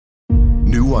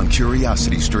New on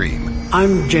Curiosity Stream.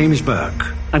 I'm James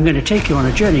Burke. I'm going to take you on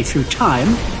a journey through time.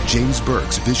 James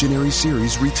Burke's visionary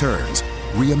series returns,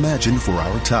 reimagined for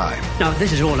our time. Now,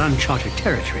 this is all uncharted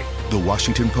territory. The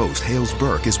Washington Post hails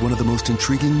Burke as one of the most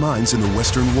intriguing minds in the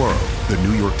Western world. The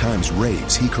New York Times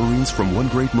raves he careens from one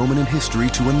great moment in history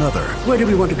to another. Where do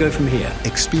we want to go from here?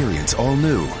 Experience all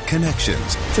new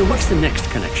connections. So what's the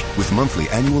next connection? With monthly,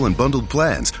 annual, and bundled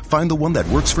plans, find the one that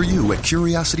works for you at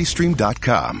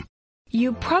CuriosityStream.com.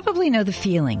 You probably know the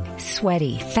feeling.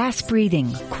 Sweaty, fast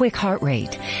breathing, quick heart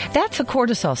rate. That's a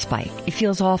cortisol spike. It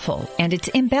feels awful, and its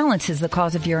imbalance is the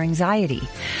cause of your anxiety.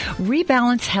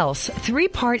 Rebalance Health's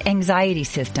 3-part anxiety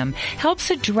system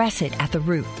helps address it at the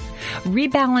root.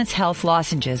 Rebalance Health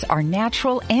lozenges are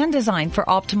natural and designed for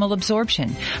optimal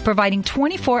absorption, providing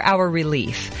 24-hour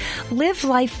relief. Live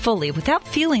life fully without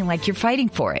feeling like you're fighting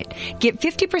for it. Get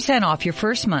 50% off your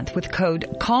first month with code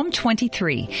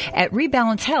CALM23 at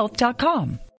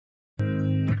rebalancehealth.com.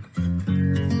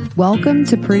 Welcome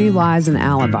to Pretty Lies and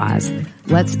Alibis.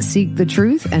 Let's seek the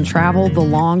truth and travel the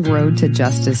long road to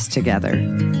justice together.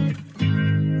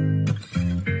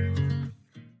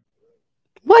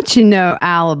 What you know,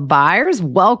 Alibis?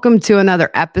 Welcome to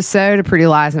another episode of Pretty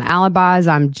Lies and Alibis.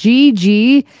 I'm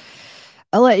Gigi.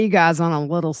 I'll let you guys on a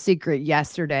little secret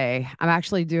yesterday. I'm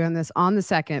actually doing this on the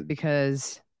 2nd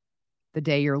because the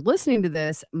day you're listening to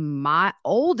this, my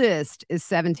oldest is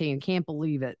 17. Can't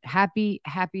believe it. Happy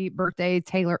birthday,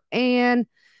 Taylor Ann.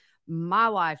 My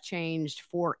life changed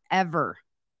forever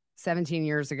 17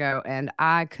 years ago, and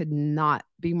I could not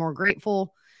be more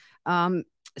grateful.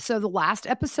 So the last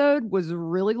episode was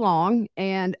really long,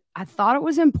 and I thought it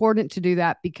was important to do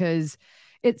that because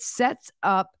it sets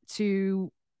up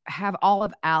to have all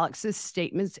of Alex's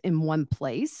statements in one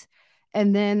place.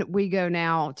 And then we go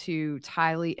now to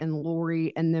Tylee and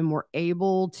Lori, and then we're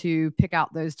able to pick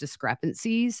out those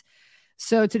discrepancies.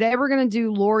 So today we're going to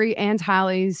do Lori and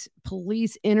Tylee's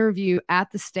police interview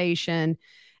at the station.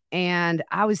 And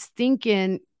I was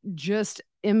thinking just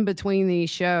in between these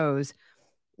shows,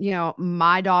 you know,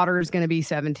 my daughter is going to be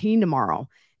 17 tomorrow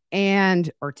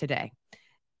or today.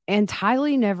 And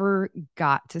Tylee never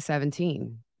got to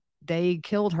 17. They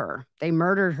killed her. They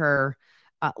murdered her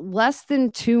less than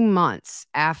 2 months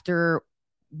after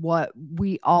what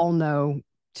we all know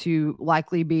to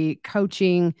likely be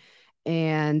coaching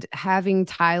and having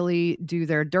Tylee do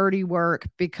their dirty work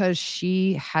because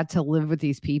she had to live with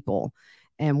these people.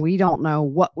 And we don't know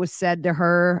what was said to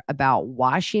her about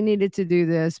why she needed to do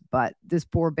this, but this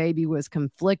poor baby was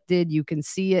conflicted. You can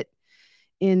see it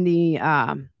in the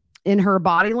in her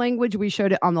body language. We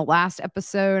showed it on the last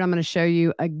episode. I'm going to show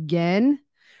you again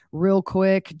real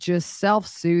quick, just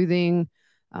self-soothing.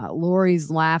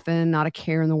 Lori's laughing, not a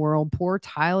care in the world. Poor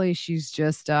Tylee, she's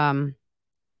just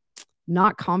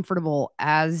not comfortable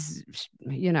as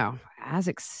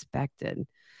expected.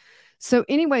 So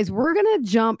anyways, we're going to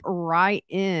jump right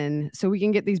in so we can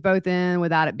get these both in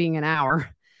without it being an hour.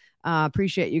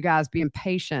 Appreciate you guys being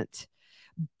patient.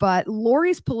 But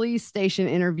Lori's police station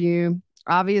interview,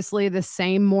 obviously the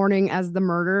same morning as the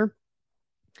murder.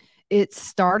 It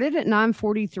started at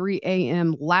 9:43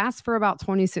 a.m., lasts for about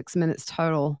 26 minutes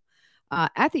total.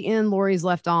 At the end, Lori's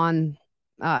left on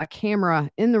a camera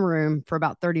in the room for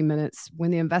about 30 minutes. When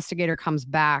the investigator comes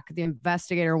back, the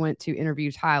investigator went to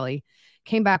interview Tylee,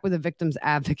 came back with a victim's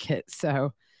advocate.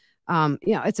 So,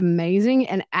 it's amazing.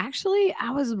 And actually,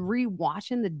 I was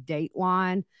rewatching the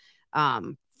Dateline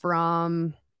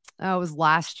from, it was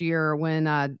last year when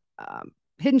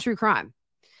Hidden True Crime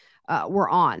were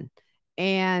on.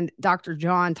 And Dr.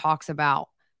 John talks about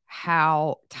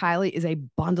how Tylee is a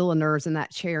bundle of nerves in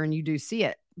that chair. And you do see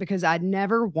it because I'd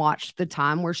never watched the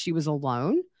time where she was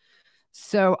alone.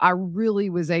 So I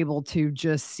really was able to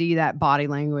just see that body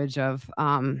language of,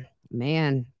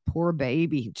 man, poor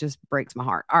baby, just breaks my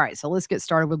heart. All right, so let's get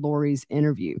started with Lori's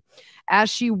interview. As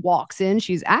she walks in,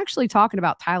 she's actually talking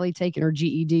about Tylee taking her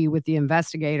GED with the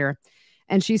investigator.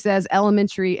 And she says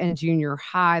elementary and junior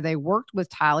high, they worked with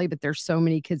Tylee, but there's so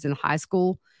many kids in high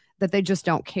school that they just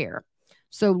don't care.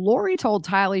 So Lori told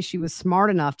Tylee she was smart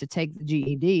enough to take the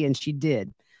GED, and she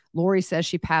did. Lori says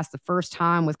she passed the first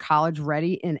time with college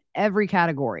ready in every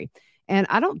category. And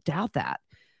I don't doubt that.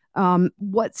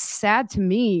 What's sad to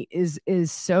me is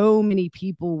so many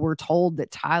people were told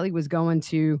that Tylee was going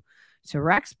to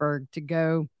Rexburg to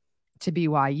go to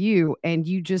BYU. And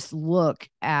you just look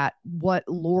at what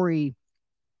Lori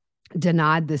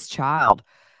denied this child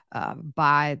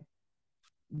by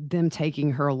them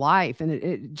taking her life. And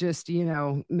it just,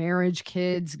 marriage,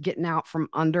 kids, getting out from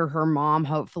under her mom.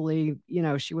 Hopefully,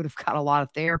 she would have got a lot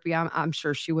of therapy. I'm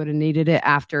sure she would have needed it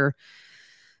after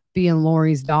being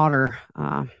Lori's daughter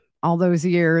all those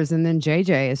years. And then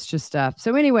JJ, it's just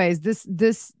so anyways,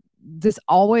 this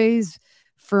always,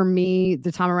 for me,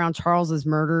 the time around Charles's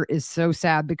murder is so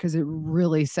sad because it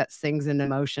really sets things into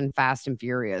motion fast and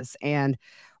furious. And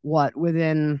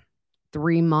within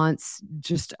 3 months,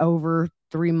 just over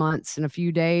 3 months and a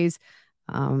few days,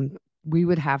 we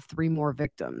would have 3 more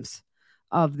victims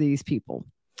of these people.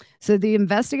 So the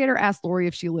investigator asked Lori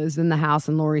if she lives in the house,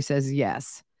 and Lori says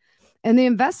yes. And the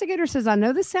investigator says, I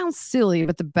know this sounds silly,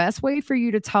 but the best way for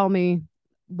you to tell me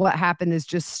what happened is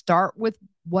just start with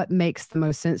what makes the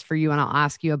most sense for you, and I'll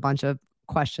ask you a bunch of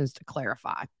questions to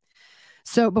clarify.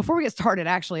 So before we get started,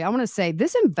 actually, I want to say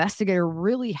this investigator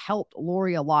really helped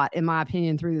Lori a lot, in my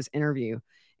opinion, through this interview.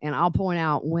 And I'll point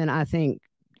out when I think,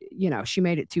 she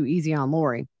made it too easy on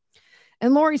Lori.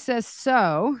 And Lori says,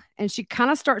 so, and she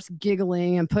kind of starts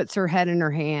giggling and puts her head in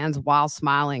her hands while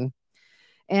smiling.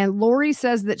 And Lori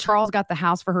says that Charles got the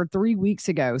house for her 3 weeks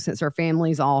ago, since her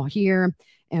family's all here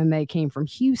and they came from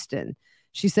Houston.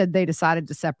 She said they decided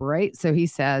to separate. So he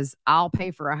says, I'll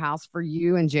pay for a house for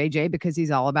you and JJ, because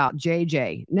he's all about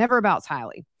JJ, never about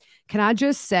Tylee. Can I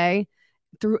just say,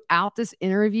 throughout this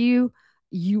interview,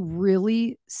 you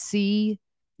really see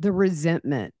the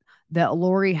resentment that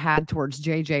Lori had towards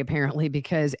JJ, apparently,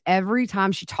 because every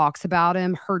time she talks about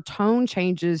him, her tone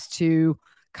changes to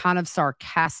kind of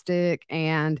sarcastic.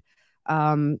 And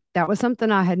that was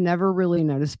something I had never really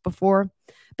noticed before.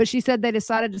 But she said they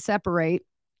decided to separate.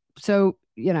 So,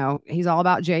 he's all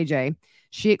about JJ.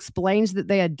 She explains that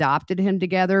they adopted him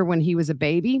together when he was a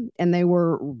baby and they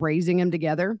were raising him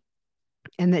together,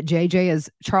 and that JJ is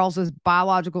Charles's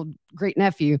biological great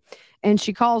nephew. And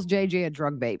she calls JJ a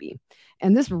drug baby.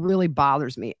 And this really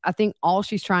bothers me. I think all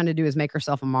she's trying to do is make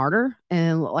herself a martyr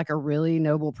and look like a really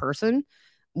noble person,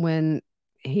 when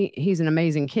he's an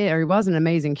amazing kid, or he was an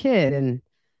amazing kid. And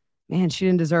man, she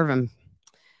didn't deserve him.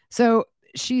 So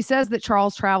she says that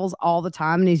Charles travels all the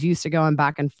time and he's used to going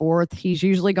back and forth. He's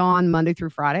usually gone Monday through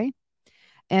Friday.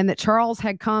 And that Charles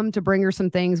had come to bring her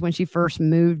some things when she first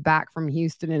moved back from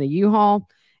Houston in a U-Haul.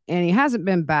 And he hasn't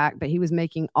been back, but he was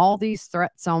making all these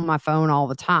threats on my phone all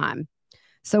the time.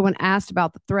 So when asked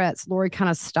about the threats, Lori kind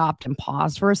of stopped and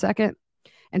paused for a second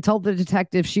and told the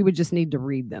detective she would just need to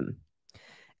read them.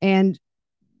 And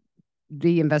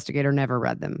the investigator never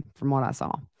read them, from what I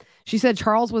saw. She said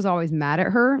Charles was always mad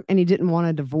at her and he didn't want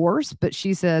a divorce, but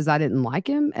she says, I didn't like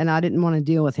him and I didn't want to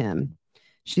deal with him.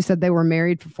 She said they were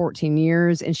married for 14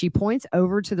 years, and she points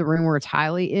over to the room where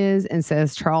Tylee is and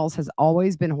says Charles has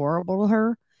always been horrible to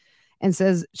her, and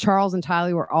says Charles and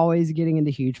Tylee were always getting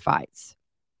into huge fights.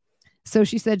 So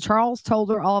she said Charles told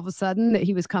her all of a sudden that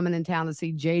he was coming in town to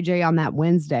see JJ on that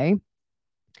Wednesday.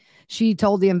 She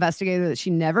told the investigator that she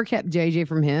never kept JJ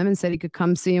from him and said he could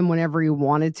come see him whenever he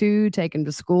wanted to, take him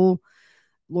to school.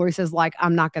 Lori says,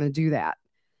 I'm not going to do that.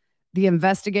 The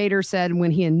investigator said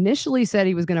when he initially said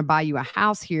he was going to buy you a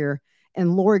house here,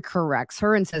 and Lori corrects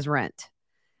her and says rent.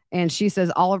 And she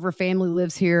says all of her family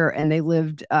lives here, and they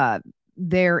lived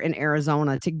there in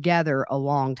Arizona together a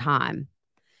long time.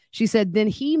 She said then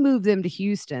he moved them to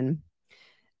Houston.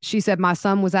 She said, my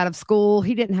son was out of school.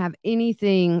 He didn't have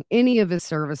any of his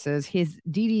services. His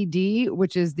DDD,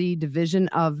 which is the Division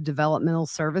of Developmental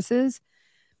Services.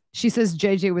 She says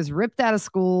JJ was ripped out of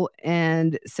school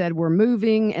and said, we're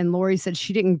moving. And Lori said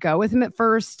she didn't go with him at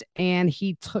first, and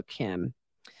he took him.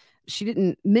 She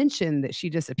didn't mention that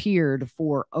she disappeared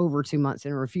for over 2 months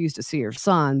and refused to see her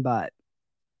son, but,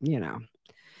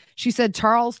 She said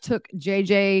Charles took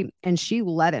JJ and she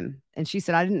let him. And she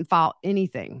said, I didn't file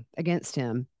anything against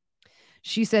him.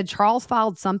 She said Charles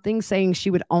filed something saying she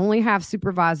would only have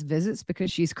supervised visits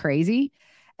because she's crazy.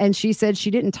 And she said she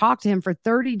didn't talk to him for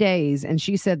 30 days. And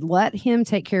she said, let him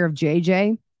take care of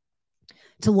JJ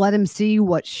to let him see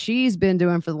what she's been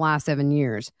doing for the last 7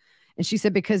 years. And she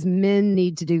said, because men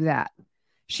need to do that.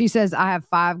 She says, I have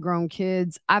 5 grown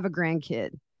kids. I have a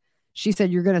grandkid. She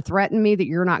said, you're going to threaten me that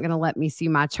you're not going to let me see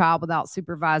my child without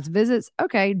supervised visits.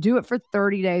 Okay, do it for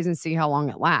 30 days and see how long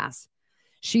it lasts.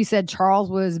 She said Charles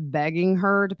was begging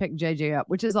her to pick JJ up,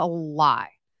 which is a lie.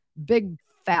 Big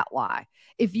fat lie.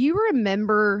 If you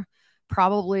remember,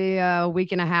 probably a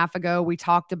week and a half ago, we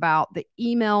talked about the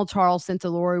email Charles sent to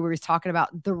Lori where he's talking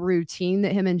about the routine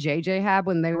that him and JJ had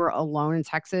when they were alone in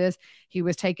Texas. He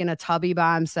was taking a tubby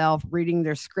by himself, reading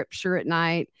their scripture at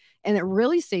night. And it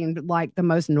really seemed like the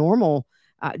most normal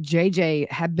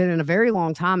JJ had been in a very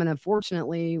long time. And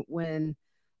unfortunately, when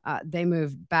they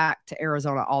moved back to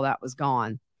Arizona, all that was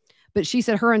gone. But she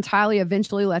said her and Tylee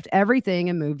eventually left everything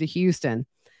and moved to Houston.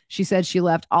 She said she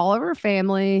left all of her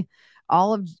family,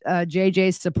 all of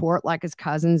JJ's support, like his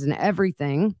cousins and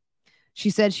everything. She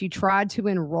said she tried to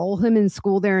enroll him in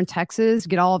school there in Texas,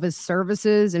 get all of his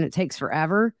services, and it takes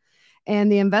forever.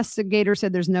 And the investigator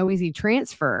said there's no easy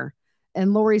transfer.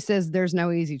 And Lori says there's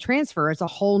no easy transfer. It's a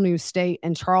whole new state,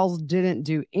 and Charles didn't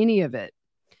do any of it.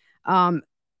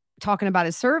 Talking about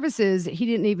his services, he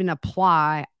didn't even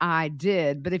apply. I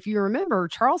did. But if you remember,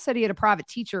 Charles said he had a private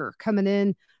teacher coming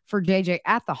in for JJ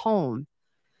at the home.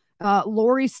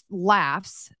 Lori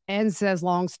laughs and says,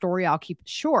 long story, I'll keep it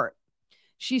short.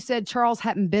 She said Charles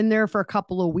hadn't been there for a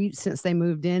couple of weeks since they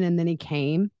moved in, and then he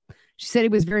came. She said he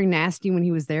was very nasty when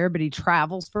he was there, but he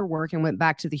travels for work and went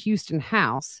back to the Houston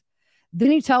house.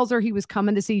 Then he tells her he was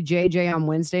coming to see JJ on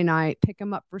Wednesday night, pick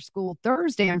him up for school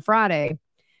Thursday and Friday.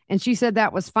 And she said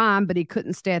that was fine, but he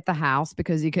couldn't stay at the house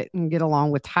because he couldn't get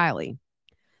along with Tylee.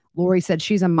 Lori said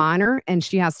she's a minor and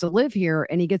she has to live here,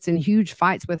 and he gets in huge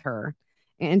fights with her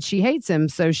and she hates him.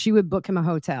 So she would book him a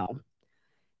hotel.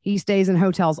 He stays in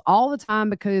hotels all the time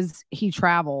because he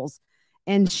travels.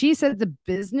 And she said the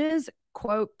business,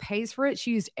 quote, pays for it.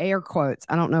 She used air quotes.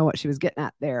 I don't know what she was getting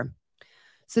at there.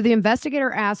 So the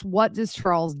investigator asked, what does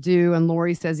Charles do? And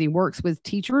Lori says he works with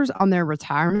teachers on their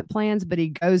retirement plans, but he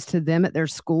goes to them at their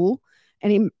school.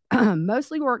 And he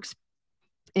mostly works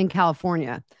in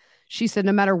California. She said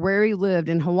no matter where he lived,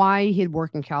 in Hawaii, he'd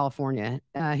work in California.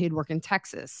 He'd work in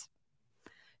Texas.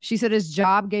 She said his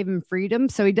job gave him freedom,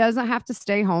 so he doesn't have to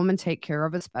stay home and take care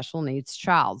of a special needs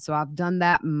child. So I've done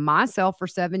that myself for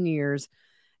 7 years.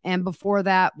 And before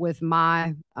that with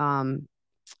my own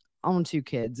 2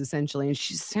 kids, essentially. And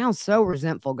she sounds so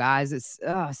resentful, guys. It's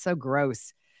so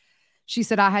gross. She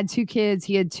said, I had 2 kids.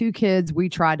 He had 2 kids. We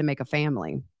tried to make a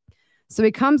family. So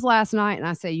he comes last night and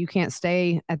I say, you can't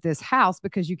stay at this house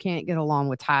because you can't get along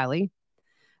with Tylee.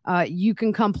 You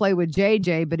can come play with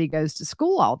JJ, but he goes to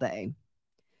school all day.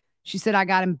 She said, I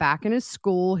got him back in his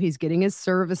school. He's getting his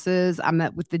services. I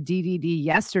met with the DDD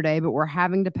yesterday, but we're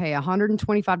having to pay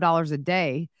 $125 a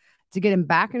day to get him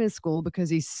back in his school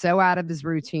because he's so out of his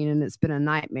routine and it's been a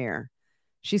nightmare.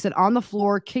 She said on the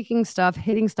floor, kicking stuff,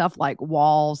 hitting stuff like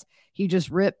walls. He just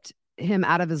ripped him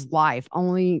out of his life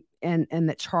and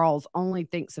that Charles only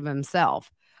thinks of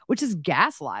himself, which is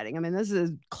gaslighting. I mean, this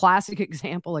is a classic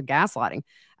example of gaslighting.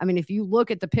 I mean, if you look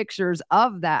at the pictures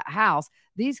of that house,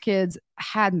 these kids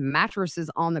had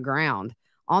mattresses on the ground,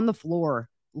 on the floor.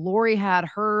 Lori had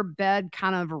her bed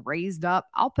kind of raised up.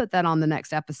 I'll put that on the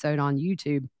next episode on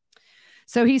YouTube.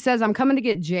 So he says, I'm coming to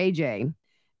get JJ.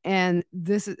 And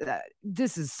this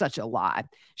is such a lie.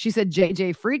 She said,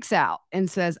 JJ freaks out and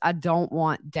says, I don't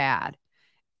want dad.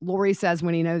 Lori says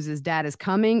when he knows his dad is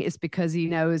coming, it's because he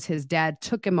knows his dad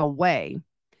took him away.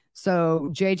 So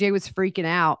JJ was freaking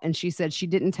out. And she said she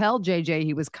didn't tell JJ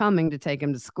he was coming to take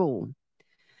him to school.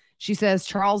 She says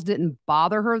Charles didn't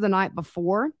bother her the night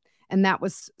before. And that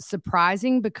was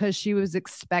surprising because she was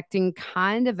expecting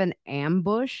kind of an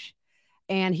ambush.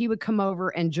 And he would come over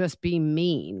and just be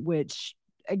mean, which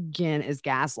again is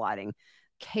gaslighting.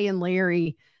 Kay and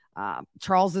Larry,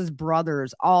 Charles's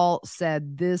brothers, all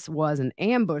said this was an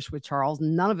ambush with Charles.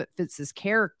 None of it fits his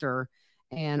character.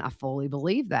 And I fully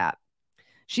believe that.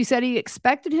 She said he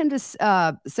expected him to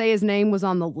say his name was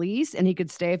on the lease and he could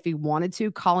stay if he wanted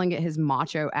to, calling it his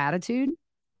macho attitude.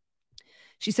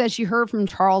 She said she heard from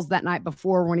Charles that night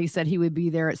before when he said he would be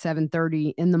there at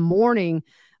 7:30 in the morning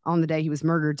on the day he was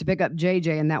murdered to pick up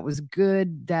JJ. And that was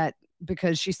good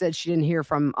because she said she didn't hear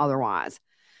from him otherwise.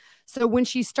 So when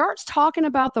she starts talking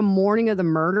about the morning of the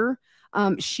murder,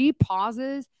 she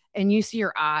pauses and you see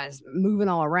her eyes moving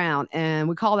all around. And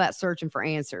we call that searching for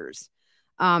answers.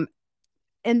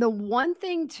 And the one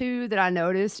thing too that I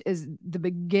noticed is the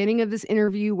beginning of this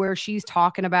interview where she's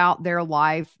talking about their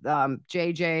life,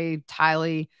 JJ,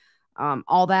 Tylee,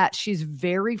 all that. She's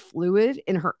very fluid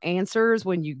in her answers.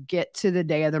 When you get to the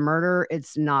day of the murder,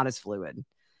 it's not as fluid.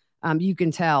 You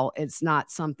can tell it's not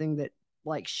something that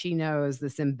like she knows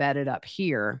this embedded up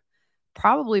here,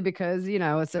 probably because,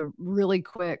 it's a really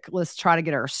quick, let's try to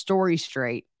get our story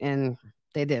straight. And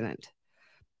they didn't.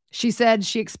 She said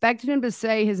she expected him to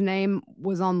say his name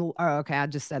was on the, oh, okay. I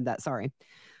just said that. Sorry.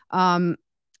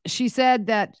 She said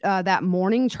that that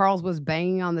morning Charles was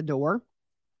banging on the door.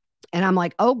 And I'm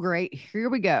like, oh, great. Here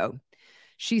we go.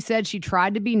 She said she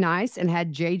tried to be nice and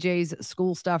had JJ's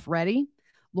school stuff ready.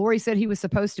 Lori said he was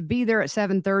supposed to be there at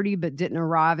 7:30, but didn't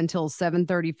arrive until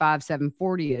 7:35,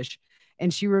 7:40-ish.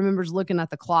 And she remembers looking at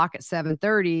the clock at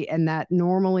 7:30 and that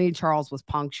normally Charles was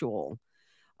punctual.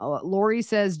 Lori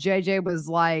says JJ was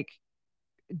like,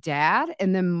 Dad,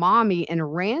 and then Mommy,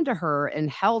 and ran to her and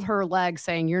held her leg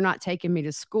saying, you're not taking me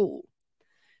to school.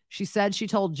 She said she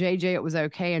told JJ it was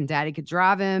okay and Daddy could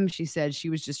drive him. She said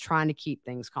she was just trying to keep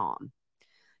things calm.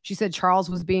 She said Charles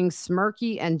was being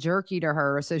smirky and jerky to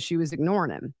her, so she was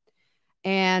ignoring him.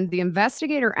 And the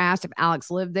investigator asked if Alex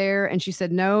lived there, and she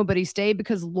said no, but he stayed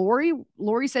because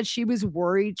Lori said she was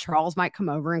worried Charles might come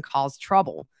over and cause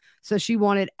trouble. So she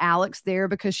wanted Alex there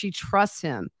because she trusts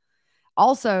him.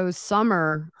 Also,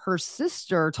 Summer, her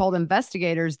sister, told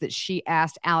investigators that she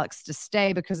asked Alex to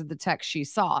stay because of the text she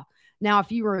saw. Now,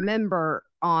 if you remember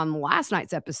on last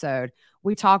night's episode,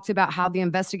 we talked about how the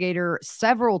investigator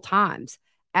several times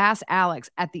asked Alex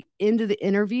at the end of the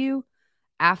interview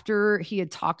after he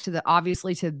had talked to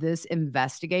this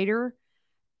investigator.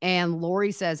 And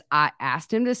Lori says, I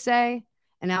asked him to stay.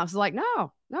 And Alex was like,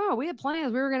 no, we had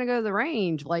plans. We were going to go to the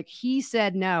range. Like, he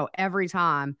said no every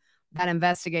time. That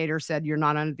investigator said, you're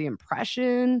not under the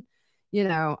impression,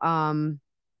 that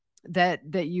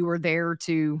you were there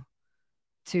to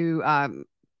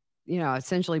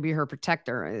essentially be her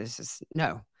protector. It's just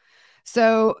no.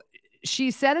 So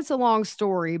she said it's a long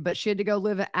story, but she had to go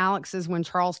live at Alex's when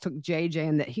Charles took JJ,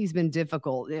 and that he's been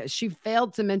difficult. She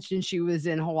failed to mention she was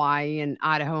in Hawaii and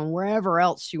Idaho and wherever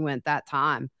else she went that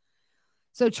time.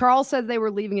 So Charles said they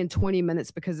were leaving in 20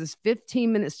 minutes because it's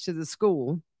 15 minutes to the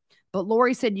school. But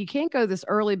Lori said, you can't go this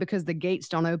early because the gates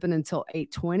don't open until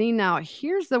 8:20. Now,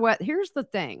 here's the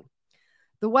thing.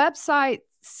 The website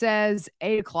says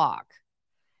 8 o'clock.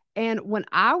 And when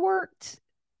I worked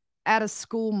at a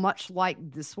school much like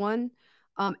this one,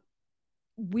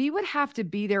 we would have to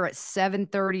be there at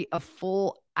 7:30, a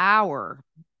full hour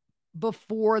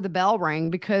before the bell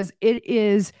rang, because it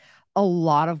is a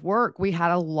lot of work. We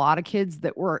had a lot of kids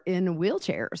that were in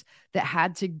wheelchairs that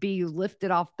had to be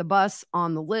lifted off the bus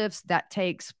on the lifts. That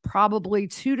takes probably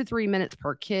 2 to 3 minutes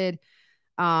per kid.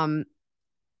 It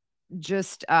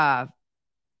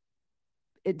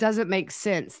doesn't make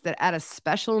sense that at a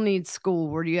special needs school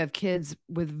where you have kids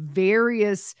with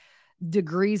various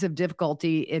degrees of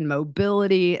difficulty in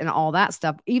mobility and all that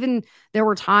stuff, even there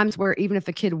were times where even if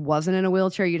a kid wasn't in a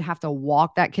wheelchair, you'd have to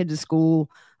walk that kid to school,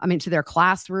 to their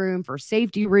classroom for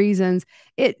safety reasons.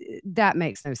 That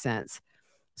makes no sense.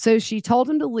 So she told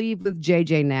him to leave with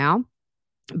JJ now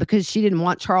because she didn't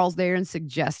want Charles there, and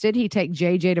suggested he take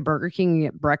JJ to Burger King and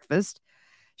get breakfast.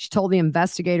 She told the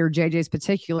investigator JJ's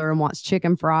particular and wants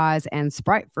chicken fries and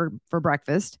Sprite for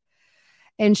breakfast.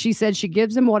 And she said she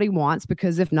gives him what he wants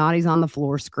because if not, he's on the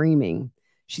floor screaming.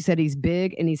 She said he's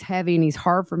big and he's heavy and he's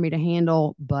hard for me to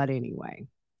handle. But anyway.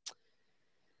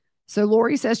 So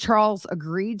Lori says Charles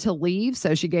agreed to leave.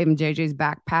 So she gave him JJ's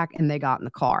backpack and they got in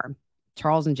the car.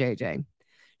 Charles and JJ.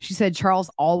 She said Charles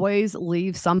always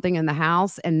leaves something in the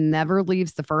house and never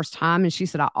leaves the first time. And she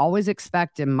said, I always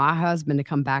expected my husband to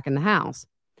come back in the house.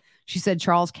 She said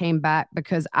Charles came back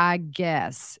because I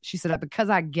guess he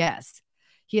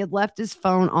had left his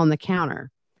phone on the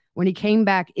counter. When he came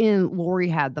back in, Lori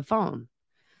had the phone.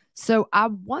 So I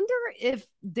wonder if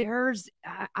there's,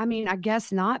 I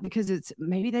guess not, because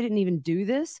maybe they didn't even do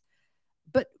this,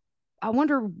 but I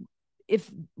wonder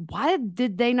why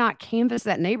did they not canvass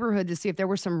that neighborhood to see if there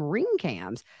were some ring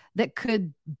cams that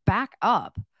could back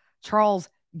up Charles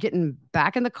getting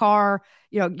back in the car,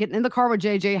 getting in the car with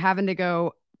JJ, having to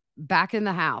go back in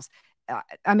the house.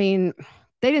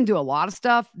 They didn't do a lot of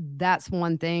stuff. That's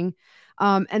one thing.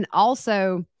 And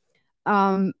also,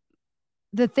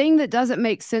 the thing that doesn't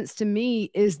make sense to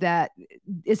me is that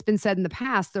it's been said in the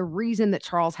past, the reason that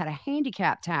Charles had a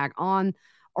handicap tag on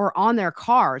their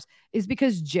cars is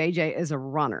because JJ is a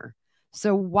runner.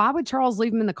 So why would Charles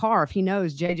leave him in the car if he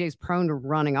knows JJ's prone to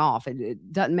running off?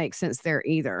 It doesn't make sense there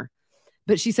either.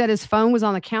 But she said his phone was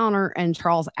on the counter and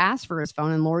Charles asked for his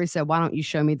phone. And Lori said, why don't you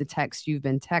show me the text you've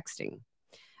been texting?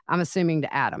 I'm assuming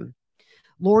to Adam.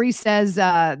 Lori says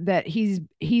that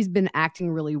he's been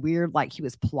acting really weird, like he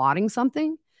was plotting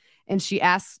something. And she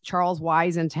asks Charles why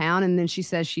he's in town. And then she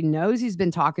says she knows he's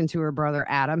been talking to her brother,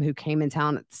 Adam, who came in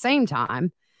town at the same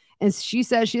time. And she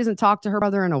says she hasn't talked to her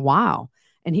brother in a while.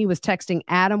 And he was texting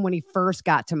Adam when he first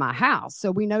got to my house.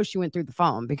 So we know she went through the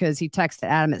phone because he texted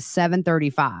Adam at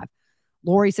 7:35.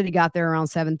 Lori said he got there around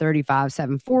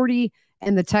 7:35, 7:40.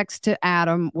 And the text to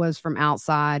Adam was from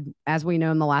outside. As we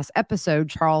know in the last episode,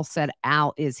 Charles said,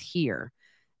 Al is here.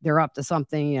 They're up to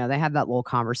something. They had that little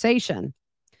conversation.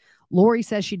 Lori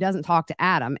says she doesn't talk to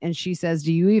Adam. And she says,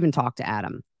 do you even talk to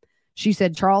Adam? She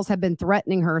said Charles had been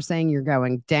threatening her, saying you're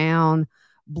going down,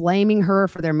 blaming her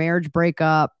for their marriage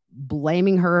breakup,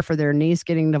 blaming her for their niece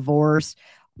getting divorced,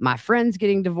 my friends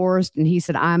getting divorced. And he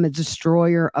said, I'm a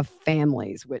destroyer of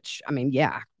families, which,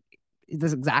 yeah,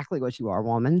 that's exactly what you are,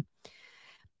 woman.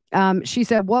 She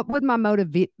said, what would my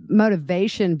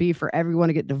motivation be for everyone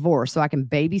to get divorced so I can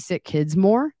babysit kids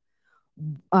more?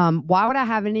 Why would I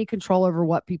have any control over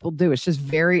what people do? It's just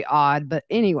very odd. But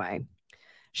anyway,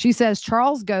 She says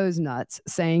Charles goes nuts,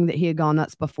 saying that he had gone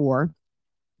nuts before,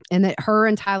 and that her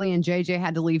and Tylee and JJ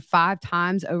had to leave 5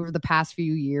 times over the past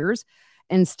few years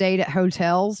and stayed at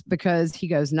hotels because he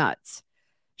goes nuts.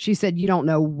 She said, you don't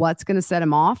know what's going to set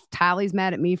him off. Tylee's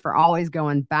mad at me for always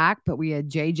going back, but we had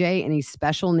JJ and he's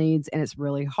special needs and it's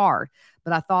really hard.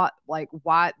 But I thought, like,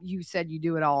 why you said you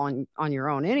do it all on your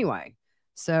own anyway.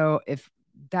 So if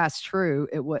that's true,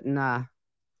 it wouldn't,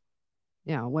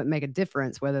 wouldn't make a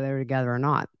difference whether they were together or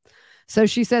not. So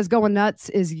she says going nuts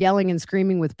is yelling and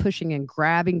screaming with pushing and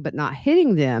grabbing, but not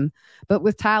hitting them. But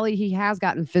with Tylee, he has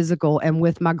gotten physical. And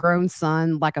with my grown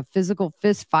son, like a physical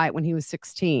fist fight when he was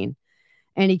 16.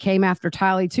 And he came after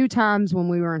Tylee 2 times when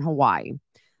we were in Hawaii.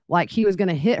 Like he was going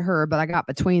to hit her, but I got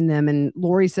between them. And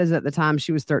Lori says at the time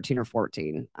she was 13 or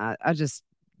 14. I just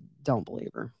don't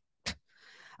believe her.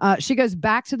 She goes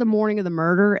back to the morning of the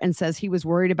murder and says he was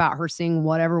worried about her seeing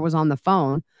whatever was on the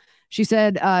phone. She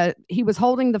said he was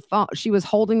holding the phone. She was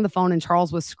holding the phone and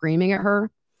Charles was screaming at her.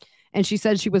 And she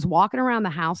said she was walking around the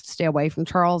house to stay away from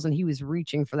Charles and he was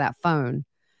reaching for that phone.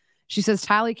 She says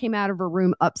Tylee came out of her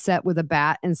room upset with a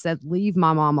bat and said, leave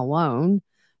my mom alone.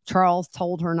 Charles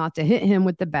told her not to hit him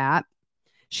with the bat.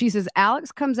 She says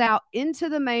Alex comes out into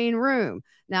the main room.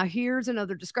 Now, here's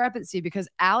another discrepancy because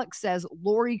Alex says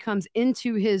Lori comes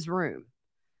into his room.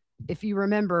 If you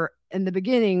remember in the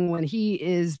beginning, when he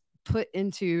is put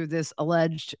into this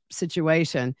alleged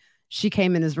situation, she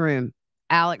came in his room.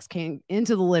 Alex came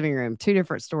into the living room. 2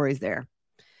 different stories there.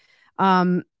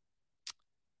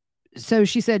 So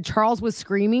she said Charles was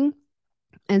screaming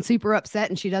and super upset,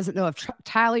 and she doesn't know if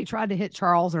Tylee tried to hit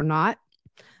Charles or not,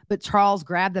 but Charles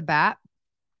grabbed the bat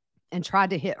and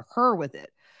tried to hit her with it.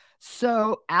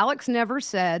 So Alex never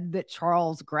said that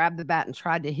Charles grabbed the bat and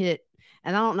tried to hit,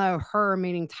 and I don't know her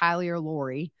meaning Tylee or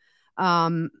Lori,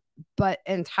 and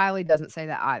Tylee doesn't say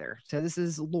that either. So this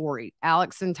is Lori.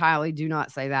 Alex and Tylee do not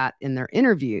say that in their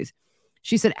interviews.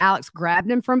 She said Alex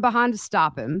grabbed him from behind to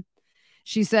stop him.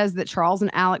 She says that Charles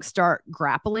and Alex start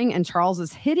grappling and Charles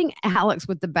is hitting Alex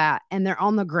with the bat and they're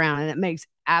on the ground and it makes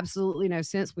absolutely no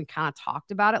sense. We kind of talked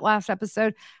about it last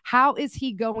episode. How is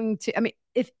he going to,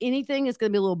 if anything, it's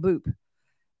going to be a little boop.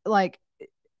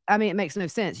 It makes no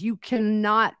sense. You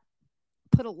cannot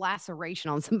put a laceration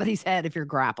on somebody's head if you're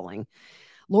grappling.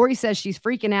 Lori says she's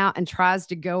freaking out and tries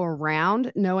to go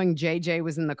around knowing JJ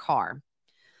was in the car.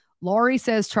 Lori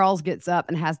says Charles gets up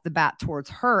and has the bat towards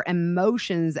her and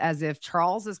motions as if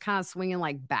Charles is kind of swinging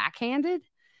like backhanded.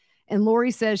 And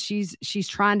Lori says she's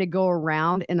trying to go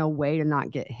around in a way to not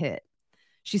get hit.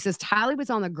 She says Tylee was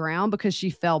on the ground because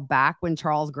she fell back when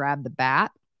Charles grabbed the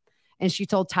bat. And she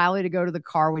told Tylee to go to the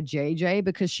car with JJ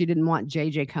because she didn't want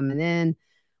JJ coming in,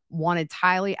 wanted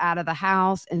Tylee out of the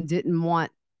house, and didn't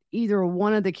want either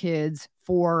one of the kids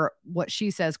for what she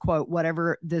says, quote,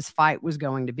 whatever this fight was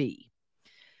going to be.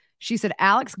 She said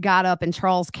Alex got up and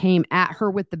Charles came at her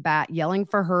with the bat, yelling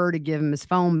for her to give him his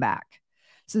phone back.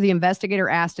 So the investigator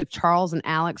asked if Charles and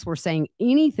Alex were saying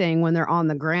anything when they're on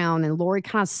the ground, and Lori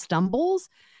kind of stumbles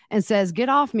and says, "Get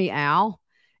off me, Al."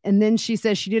 And then she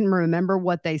says she didn't remember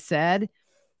what they said.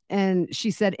 And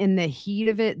she said in the heat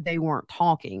of it, they weren't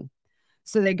talking.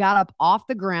 So they got up off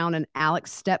the ground and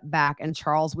Alex stepped back and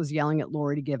Charles was yelling at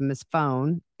Lori to give him his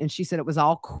phone. And she said it was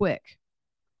all quick.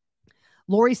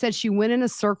 Lori said she went in a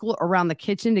circle around the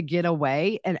kitchen to get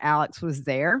away and Alex was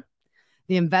there.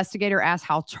 The investigator asked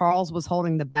how Charles was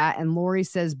holding the bat and Lori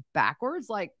says backwards,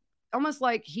 like almost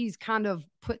like he's kind of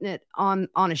putting it on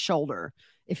his shoulder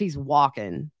if he's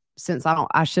walking, since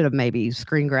I should have maybe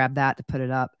screen grabbed that to put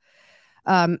it up.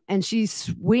 And she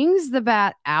swings the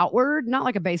bat outward, not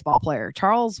like a baseball player.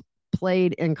 Charles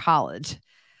played in college.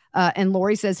 And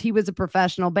Lori says he was a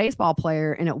professional baseball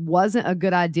player and it wasn't a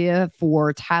good idea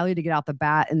for Tylee to get out the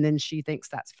bat. And then she thinks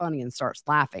that's funny and starts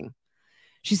laughing.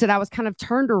 She said, I was kind of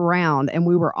turned around and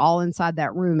we were all inside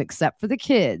that room except for the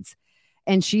kids.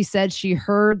 And she said she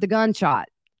heard the gunshot.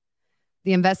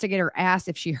 The investigator asked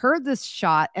if she heard this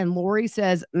shot and Lori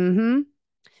says, mm-hmm.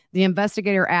 The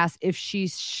investigator asked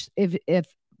if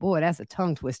boy, that's a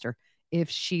tongue twister, if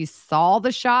she saw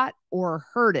the shot or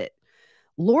heard it.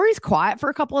 Lori's quiet for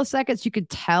a couple of seconds. You could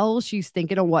tell she's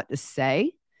thinking of what to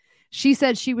say. She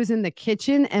said she was in the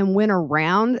kitchen and went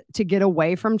around to get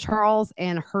away from Charles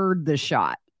and heard the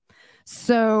shot.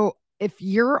 So if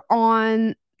you're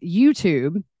on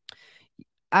YouTube,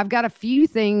 I've got a few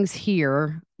things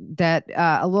here that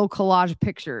a little collage of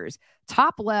pictures.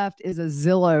 Top left is a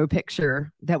Zillow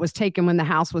picture that was taken when the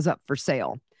house was up for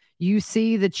sale. You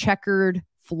see the checkered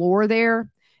floor there.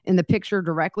 In the picture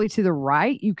directly to the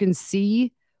right, you can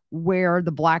see where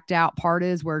the blacked out part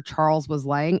is where Charles was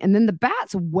laying. And then the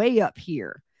bat's way up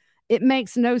here. it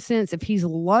makes no sense if he's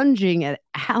lunging at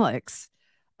Alex.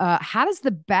 How does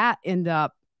the bat end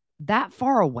up that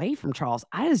far away from Charles?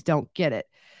 I just don't get it.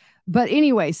 But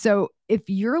anyway, so if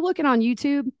you're looking on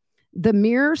YouTube, the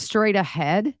mirror straight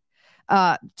ahead,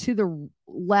 to the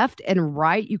left and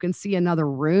right, you can see another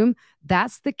room.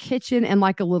 That's the kitchen and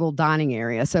like a little dining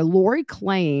area. So Lori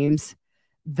claims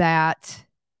that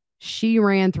she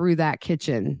ran through that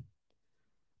kitchen.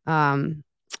 And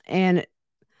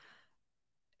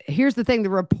here's the thing. The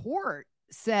report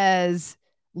says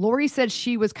Lori said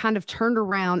she was kind of turned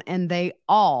around and they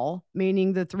all,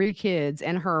 meaning the 3 kids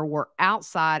and her, were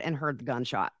outside and heard the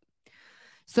gunshot.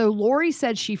 So Lori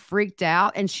said she freaked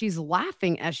out and she's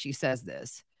laughing as she says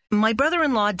this. My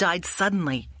brother-in-law died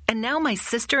suddenly, and now my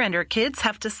sister and her kids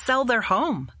have to sell their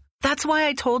home. That's why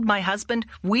I told my husband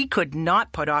we could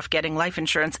not put off getting life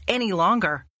insurance any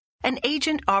longer. An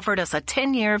agent offered us a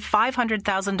 10-year,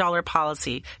 $500,000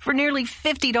 policy for nearly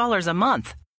 $50 a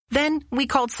month. Then we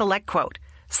called SelectQuote.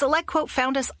 SelectQuote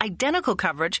found us identical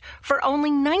coverage for only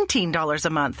 $19 a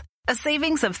month, a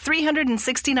savings of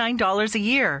 $369 a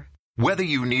year. Whether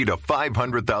you need a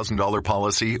 $500,000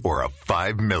 policy or a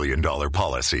 $5 million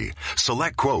policy,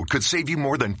 SelectQuote could save you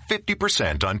more than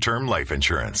 50% on term life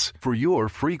insurance. For your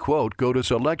free quote, go to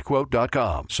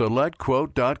SelectQuote.com.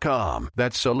 SelectQuote.com.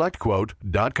 That's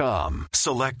SelectQuote.com.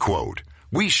 SelectQuote.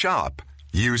 We shop.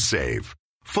 You save.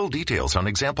 Full details on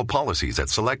example policies at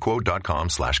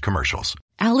SelectQuote.com/commercials.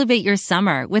 Elevate your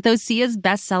summer with Osea's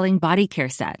best-selling body care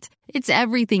set. It's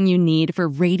everything you need for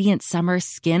radiant summer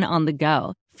skin on the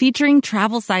go. Featuring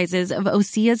travel sizes of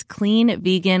Osea's clean,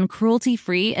 vegan,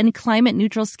 cruelty-free, and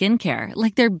climate-neutral skincare,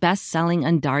 like their best-selling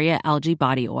Undaria Algae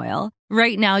Body Oil.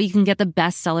 Right now, you can get the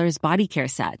Bestsellers Body Care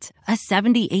Set, a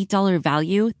 $78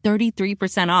 value,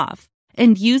 33% off.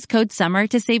 And use code SUMMER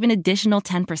to save an additional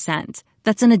 10%.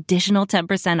 That's an additional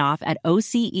 10% off at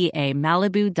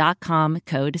OCEAMalibu.com,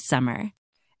 code SUMMER.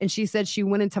 And she said she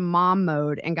went into mom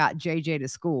mode and got JJ to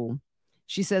school.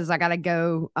 She says, I got to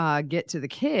go get to the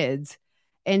kids.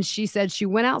 And she said she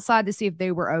went outside to see if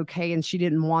they were okay, and she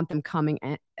didn't want them coming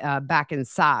back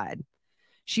inside.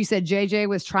 She said JJ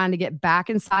was trying to get back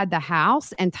inside the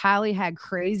house, and Tylee had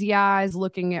crazy eyes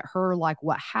looking at her like,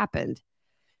 what happened?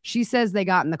 She says they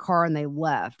got in the car and they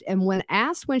left. And when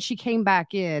asked when she came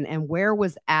back in and where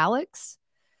was Alex,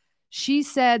 she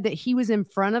said that he was in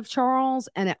front of Charles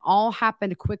and it all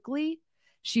happened quickly.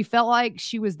 She felt like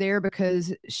she was there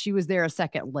because she was there a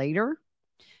second later.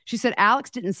 She said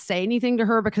Alex didn't say anything to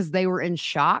her because they were in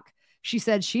shock. She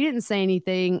said she didn't say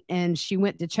anything and she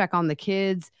went to check on the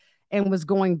kids and was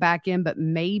going back in, but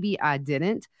maybe I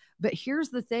didn't. But here's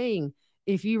the thing.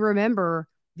 If you remember,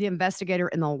 the investigator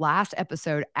in the last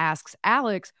episode asks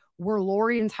Alex, were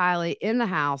Lori and Tylee in the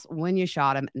house when you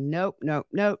shot him? Nope.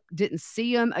 Didn't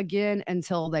see him again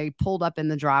until they pulled up in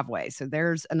the driveway. So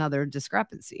there's another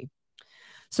discrepancy.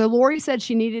 So Lori said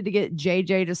she needed to get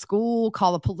JJ to school,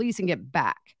 call the police, and get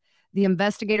back. The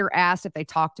investigator asked if they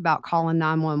talked about calling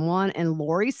 911, and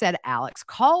Lori said Alex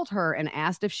called her and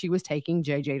asked if she was taking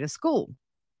JJ to school.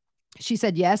 She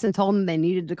said yes and told them they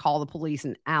needed to call the police,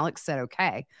 and Alex said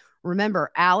okay.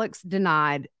 Remember, Alex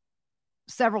denied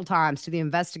several times to the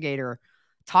investigator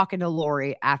talking to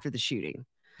Lori after the shooting.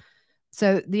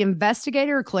 So the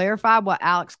investigator clarified what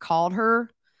Alex called her,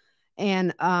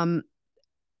 and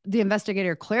the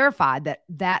investigator clarified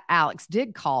that Alex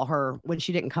did call her when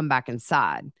she didn't come back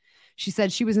inside. She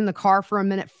said she was in the car for a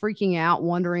minute, freaking out,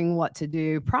 wondering what to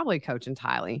do, probably coaching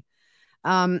Tylee,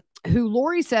 who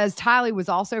Lori says Tylee was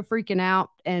also freaking out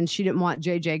and she didn't want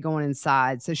JJ going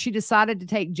inside. So she decided to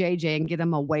take JJ and get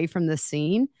him away from the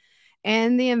scene.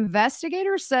 And the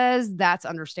investigator says that's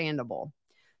understandable.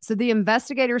 So the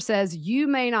investigator says, you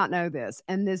may not know this.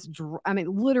 And this,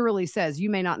 literally says,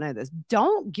 you may not know this.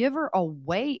 Don't give her a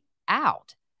way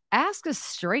out. Ask a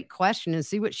straight question and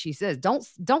see what she says. Don't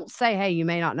say, hey, you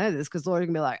may not know this, because Lori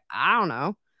can be like, I don't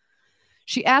know.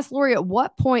 She asked Lori at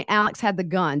what point Alex had the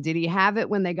gun. Did he have it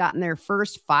when they got in their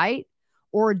first fight,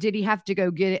 or did he have to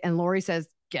go get it? And Lori says,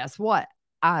 guess what?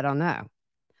 I don't know.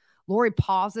 Lori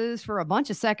pauses for a bunch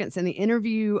of seconds, and the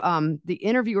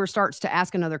interviewer starts to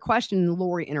ask another question, and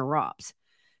Lori interrupts.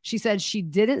 She said she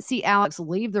didn't see Alex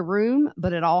leave the room,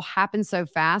 but it all happened so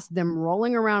fast, them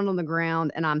rolling around on the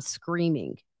ground, and I'm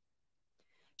screaming.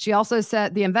 She also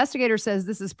said, the investigator says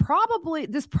this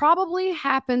probably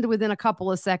happened within a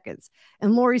couple of seconds.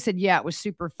 And Lori said, yeah, it was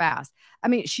super fast. I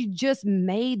mean, she just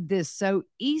made this so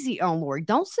easy on Lori.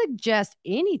 Don't suggest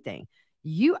anything.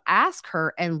 You ask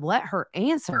her and let her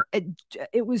answer.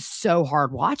 It was so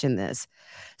hard watching this.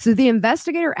 So the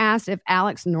investigator asked if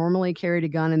Alex normally carried a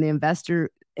gun, and the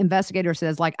investigator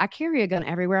says, like, I carry a gun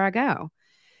everywhere I go.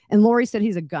 And Lori said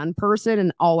he's a gun person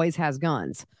and always has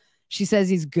guns. She says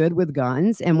he's good with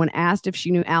guns. And when asked if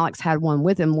she knew Alex had one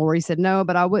with him, Lori said no,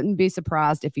 but I wouldn't be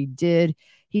surprised if he did.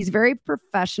 He's very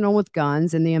professional with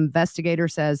guns. And the investigator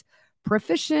says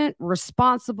proficient,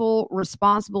 responsible.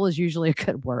 Responsible is usually a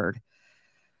good word.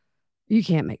 You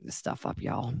can't make this stuff up,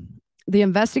 y'all. The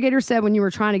investigator said, when you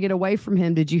were trying to get away from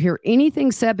him, did you hear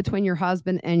anything said between your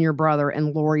husband and your brother?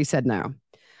 And Lori said no.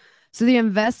 So the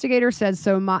investigator said,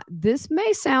 this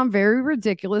may sound very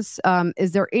ridiculous.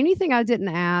 Is there anything I didn't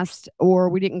ask or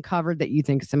we didn't cover that you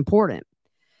think is important?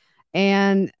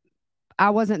 And I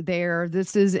wasn't there.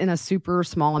 This is in a super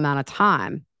small amount of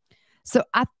time. So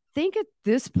I think at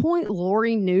this point,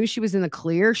 Lori knew she was in the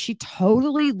clear. She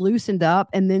totally loosened up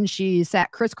and then she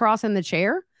sat crisscross in the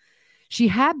chair. She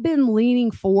had been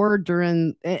leaning forward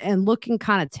during and looking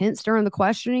kind of tense during the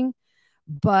questioning,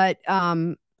 but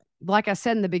like I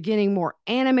said in the beginning, more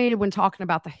animated when talking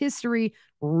about the history,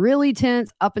 really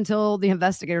tense up until the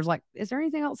investigator's like, is there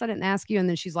anything else I didn't ask you? And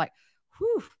then she's like,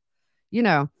 whew,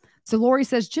 So Lori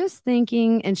says, just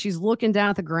thinking, and she's looking down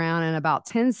at the ground and about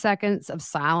 10 seconds of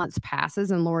silence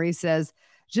passes. And Lori says,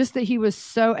 just that he was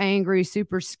so angry,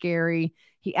 super scary.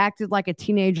 He acted like a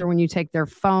teenager when you take their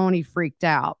phone. He freaked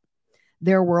out.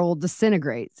 Their world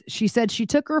disintegrates. She said she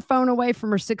took her phone away from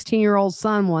her 16-year-old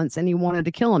son once and he wanted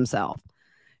to kill himself.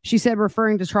 She said,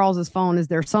 referring to Charles's phone, is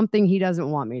there something he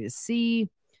doesn't want me to see?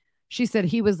 She said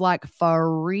he was like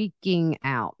freaking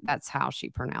out. That's how she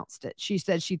pronounced it. She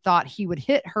said she thought he would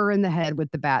hit her in the head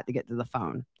with the bat to get to the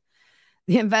phone.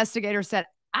 The investigator said,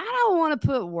 I don't want to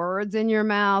put words in your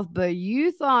mouth, but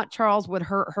you thought Charles would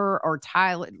hurt her or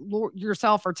Tylee,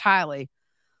 yourself or Tylee.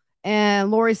 And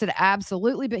Lori said,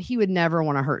 absolutely, but he would never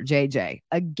want to hurt JJ.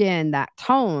 Again, that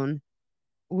tone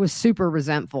was super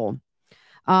resentful.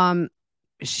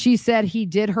 She said he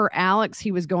did hurt Alex.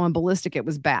 He was going ballistic. It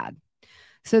was bad.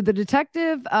 So the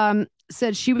detective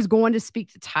said she was going to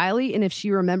speak to Tylee, and if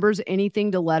she remembers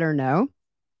anything to let her know.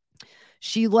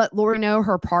 She let Lori know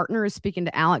her partner is speaking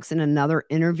to Alex in another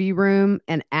interview room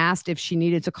and asked if she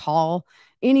needed to call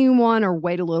anyone or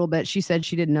wait a little bit. She said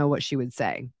she didn't know what she would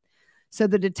say. So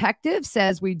the detective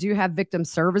says we do have victim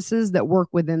services that work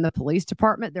within the police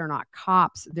department. They're not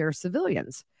cops, they're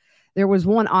civilians. There was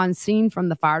one on scene from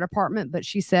the fire department, but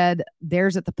she said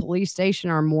theirs at the police station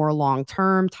are more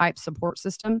long-term type support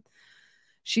system.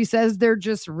 She says they're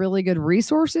just really good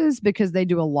resources because they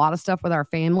do a lot of stuff with our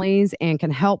families and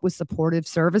can help with supportive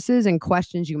services and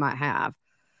questions you might have.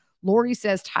 Lori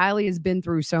says Tylee has been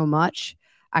through so much.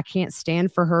 I can't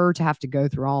stand for her to have to go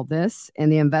through all this.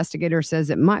 And the investigator says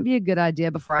it might be a good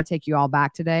idea before I take you all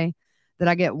back today that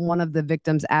I get one of the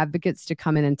victims' advocates to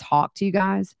come in and talk to you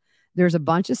guys. There's a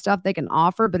bunch of stuff they can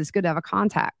offer, but it's good to have a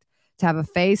contact, to have a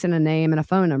face and a name and a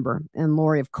phone number. And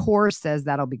Lori, of course, says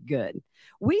that'll be good.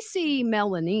 We see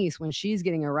Melanice when she's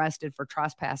getting arrested for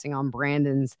trespassing on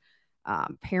Brandon's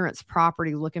parents'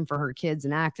 property, looking for her kids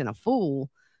and acting a fool,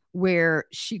 where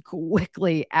she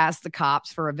quickly asked the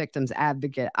cops for a victim's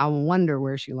advocate. I wonder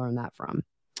where she learned that from.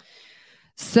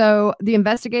 So the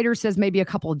investigator says maybe a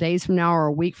couple of days from now or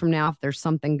a week from now, if there's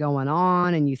something going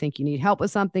on and you think you need help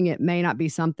with something, it may not be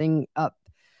something up,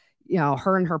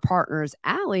 her and her partner's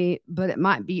alley, but it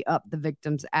might be up the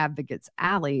victim's advocate's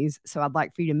alleys. So I'd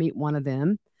like for you to meet one of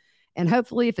them. And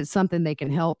hopefully if it's something they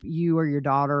can help you or your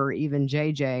daughter or even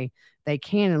JJ, they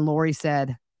can. And Lori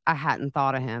said, I hadn't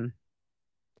thought of him.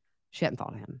 She hadn't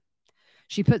thought of him.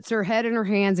 She puts her head in her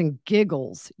hands and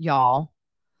giggles, y'all.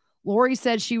 Lori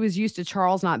said she was used to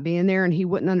Charles not being there and he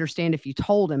wouldn't understand if you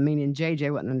told him, meaning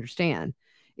JJ wouldn't understand.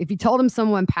 If you told him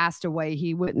someone passed away,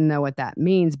 he wouldn't know what that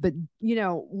means. But,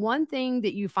 one thing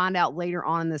that you find out later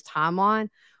on in this timeline,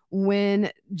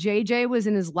 when JJ was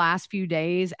in his last few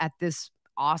days at this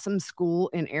awesome school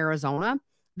in Arizona,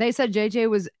 they said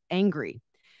JJ was angry.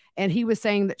 And he was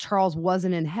saying that Charles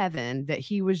wasn't in heaven, that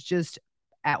he was just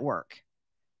at work.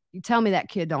 You tell me that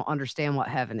kid don't understand what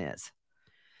heaven is.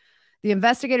 The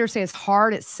investigator says it's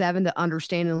hard at 7 to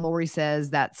understand, and Lori says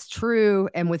that's true.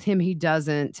 And with him, he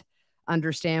doesn't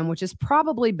understand, which is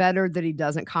probably better that he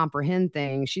doesn't comprehend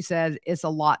things. She said it's a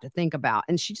lot to think about.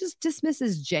 And she just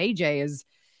dismisses JJ as,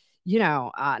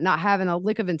 not having a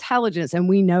lick of intelligence. And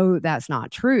we know that's not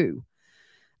true.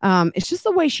 It's just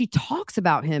the way she talks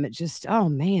about him. It just, oh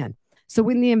man. So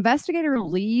when the investigator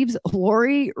leaves,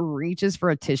 Lori reaches for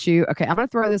a tissue. Okay, I'm going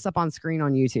to throw this up on screen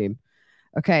on YouTube.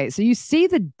 Okay, so you see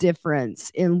the difference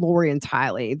in Lori and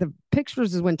Tylee. The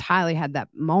pictures is when Tylee had that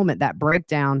moment, that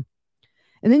breakdown.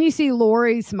 And then you see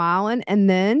Lori smiling. And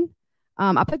then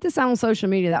I put this out on social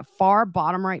media, that far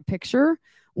bottom right picture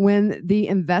When the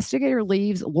investigator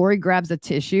leaves, Lori grabs a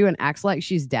tissue and acts like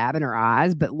she's dabbing her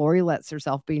eyes, but Lori lets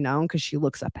herself be known because she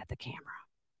looks up at the camera.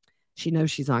 She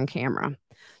knows she's on camera.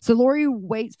 So Lori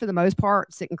waits for the most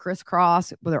part, sitting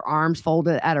crisscross with her arms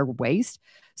folded at her waist.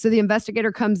 So the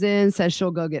investigator comes in, says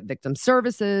she'll go get victim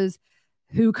services,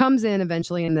 who comes in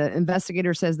eventually, and the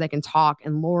investigator says they can talk,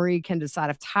 and Lori can decide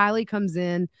if Tylee comes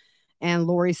in, and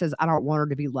Lori says, I don't want her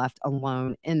to be left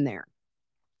alone in there.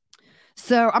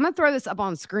 So I'm going to throw this up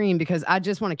on screen because I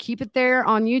just want to keep it there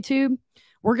on YouTube.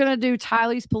 We're going to do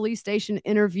Tylee's police station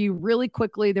interview really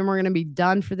quickly. Then we're going to be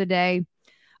done for the day.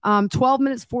 12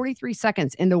 minutes, 43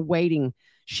 seconds into waiting.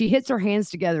 She hits her hands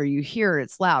together. You hear it.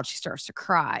 It's loud. She starts to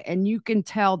cry. And you can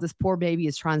tell this poor baby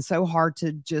is trying so hard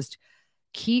to just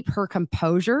keep her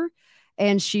composure.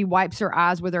 And she wipes her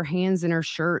eyes with her hands in her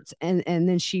shirts. And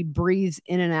then she breathes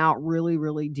in and out really,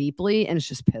 really deeply. And it's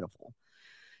just pitiful.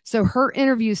 So her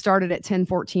interview started at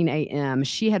 10:14 a.m.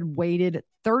 She had waited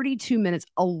 32 minutes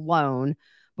alone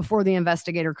before the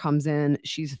investigator comes in.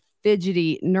 She's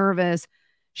fidgety, nervous.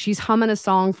 She's humming a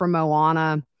song from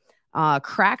Moana,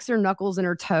 cracks her knuckles in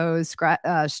her toes,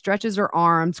 stretches her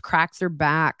arms, cracks her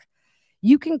back.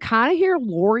 You can kind of hear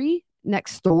Lori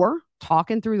next door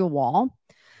talking through the wall.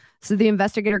 So the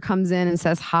investigator comes in and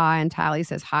says hi, and Tylee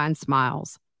says hi and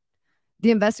smiles. The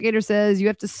investigator says, you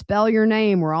have to spell your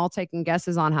name. We're all taking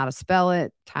guesses on how to spell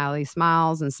it. Tylee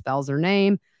smiles and spells her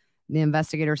name. The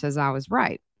investigator says, I was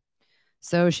right.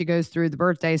 So she goes through the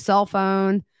birthday, cell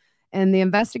phone, and the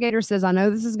investigator says, I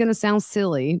know this is going to sound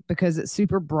silly because it's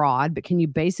super broad, but can you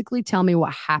basically tell me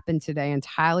what happened today? And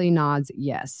Tylee nods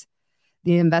yes.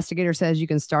 The investigator says you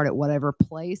can start at whatever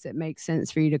place it makes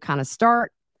sense for you to kind of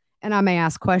start, and I may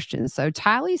ask questions. So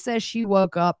Tylee says she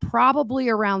woke up probably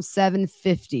around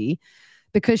 7:50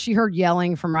 because she heard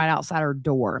yelling from right outside her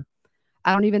door.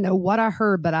 I don't even know what I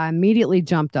heard, but I immediately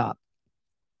jumped up.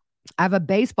 I have a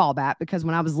baseball bat because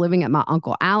when I was living at my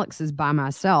Uncle Alex's by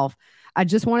myself, I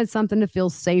just wanted something to feel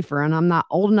safer, and I'm not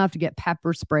old enough to get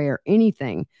pepper spray or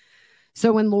anything.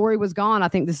 So when Lori was gone, I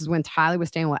think this is when Tylee was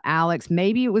staying with Alex.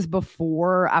 Maybe it was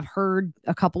before. I've heard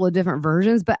a couple of different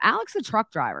versions, but Alex is a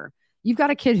truck driver. You've got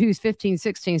a kid who's 15,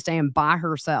 16 staying by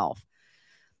herself.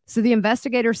 So the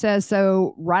investigator says,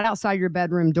 so right outside your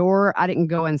bedroom door, I didn't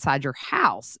go inside your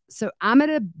house. So I'm at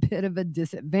a bit of a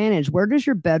disadvantage. Where does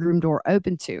your bedroom door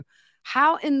open to?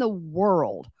 How in the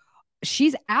world?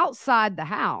 She's outside the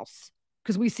house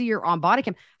because we see her on body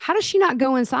cam. How does she not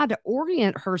go inside to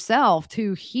orient herself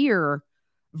to hear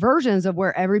versions of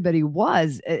where everybody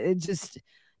was? It just,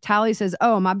 Tylee says,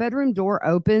 oh, my bedroom door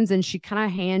opens, and she kind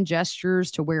of hand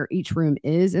gestures to where each room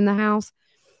is in the house.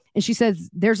 And she says,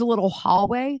 there's a little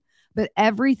hallway, but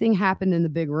everything happened in the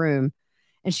big room.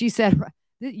 And she said,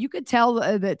 you could tell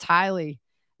that Tylee,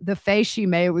 the face she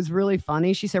made was really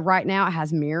funny. She said, right now it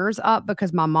has mirrors up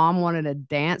because my mom wanted a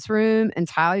dance room. And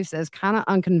Tylee says, kind of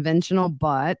unconventional,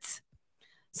 but.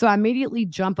 So I immediately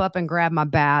jump up and grab my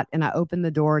bat, and I open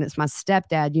the door, and it's my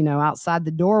stepdad, outside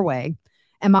the doorway,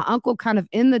 and my uncle kind of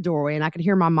in the doorway, and I could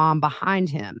hear my mom behind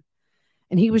him.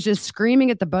 And he was just screaming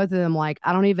at the both of them like,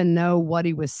 I don't even know what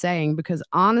he was saying because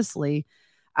honestly,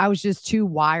 I was just too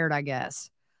wired, I guess.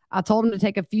 I told him to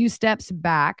take a few steps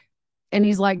back, and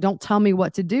he's like, don't tell me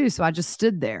what to do. So I just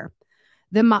stood there.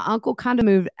 Then my uncle kind of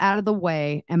moved out of the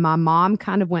way, and my mom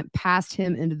kind of went past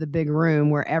him into the big room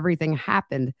where everything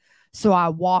happened. So I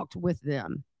walked with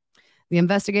them. The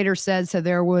investigator said, so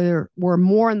there were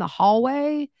more in the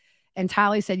hallway. And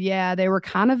Tylee said, yeah, they were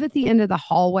kind of at the end of the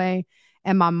hallway.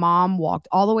 And my mom walked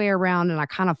all the way around, and I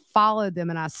kind of followed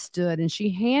them, and I stood. And she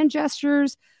hand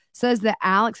gestures, says that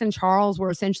Alex and Charles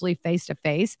were essentially face to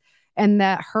face, and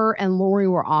that her and Lori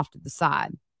were off to the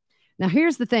side. Now,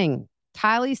 here's the thing.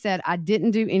 Tylee said, I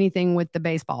didn't do anything with the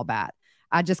baseball bat.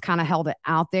 I just kind of held it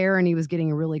out there, and he was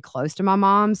getting really close to my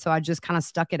mom. So I just kind of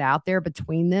stuck it out there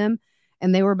between them,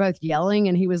 and they were both yelling.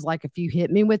 And he was like, if you hit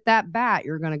me with that bat,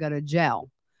 you're going to go to jail.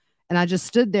 And I just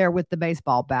stood there with the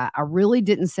baseball bat. I really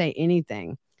didn't say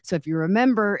anything. So if you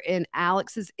remember in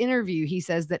Alex's interview, he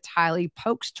says that Tylee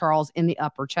pokes Charles in the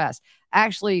upper chest,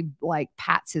 actually like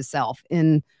pats himself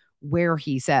in where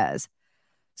he says.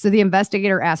 So the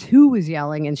investigator asked who was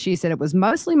yelling, and she said it was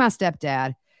mostly my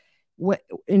stepdad.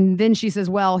 And then she says,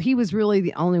 well, he was really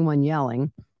the only one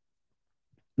yelling.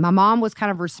 My mom was kind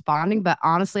of responding, but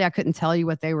honestly, I couldn't tell you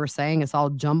what they were saying. It's all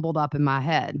jumbled up in my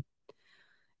head.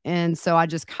 And so I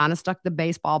just kind of stuck the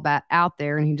baseball bat out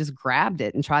there, and he just grabbed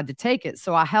it and tried to take it.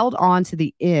 So I held on to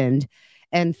the end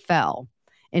and fell.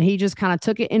 And he just kind of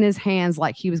took it in his hands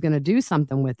like he was going to do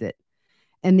something with it.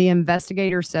 And the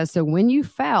investigator says, so when you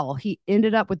fell, he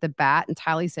ended up with the bat? And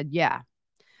Tylee said, yeah.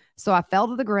 So I fell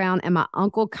to the ground, and my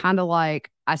uncle kind of like,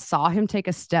 I saw him take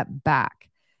a step back.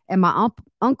 And my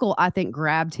uncle, I think,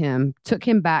 grabbed him, took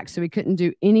him back so he couldn't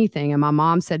do anything. And my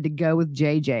mom said to go with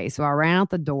JJ. So I ran out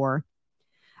the door.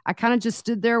 I kind of just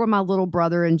stood there with my little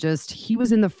brother and he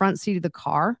was in the front seat of the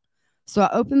car. So I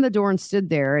opened the door and stood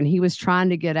there, and he was trying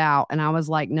to get out. And I was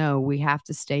like, no, we have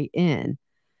to stay in.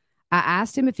 I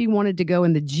asked him if he wanted to go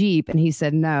in the Jeep, and he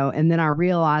said no. And then I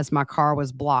realized my car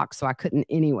was blocked, so I couldn't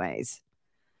anyways.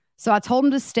 So I told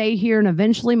him to stay here, and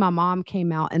eventually my mom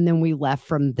came out, and then we left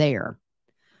from there.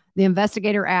 The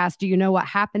investigator asked, do you know what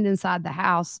happened inside the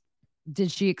house?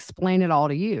 Did she explain it all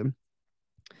to you?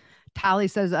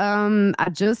 Tylee says, I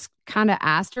just kind of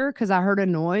asked her because I heard a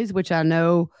noise, which I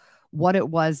know what it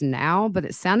was now, but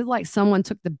it sounded like someone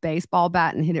took the baseball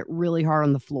bat and hit it really hard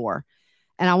on the floor.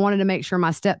 And I wanted to make sure my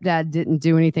stepdad didn't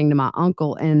do anything to my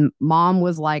uncle. And mom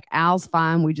was like, Al's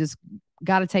fine. We just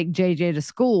got to take JJ to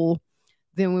school.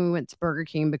 Then we went to Burger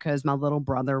King because my little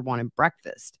brother wanted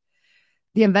breakfast.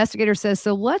 The investigator says,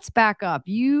 so let's back up.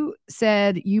 You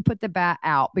said you put the bat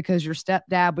out because your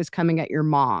stepdad was coming at your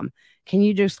mom. Can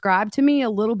you describe to me a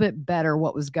little bit better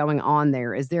what was going on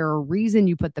there? Is there a reason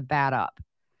you put the bat up?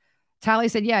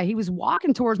 Tylee said, yeah, he was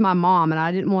walking towards my mom and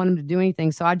I didn't want him to do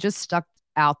anything. So I just stuck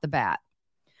out the bat.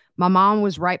 My mom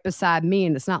was right beside me,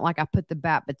 and it's not like I put the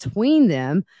bat between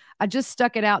them. I just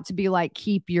stuck it out to be like,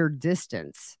 keep your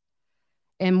distance.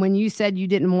 And when you said you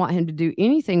didn't want him to do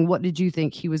anything, what did you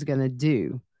think he was going to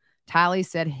do? Tylee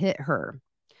said, hit her.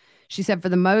 She said, for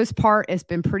the most part, it's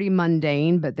been pretty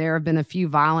mundane, but there have been a few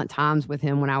violent times with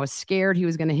him when I was scared he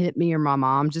was going to hit me or my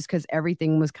mom just because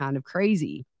everything was kind of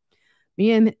crazy.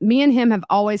 Me and him have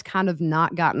always kind of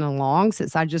not gotten along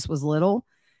since I just was little.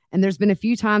 And there's been a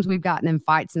few times we've gotten in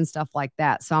fights and stuff like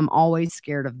that. So I'm always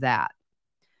scared of that.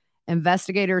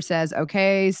 Investigator says,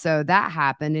 okay, so that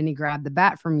happened and he grabbed the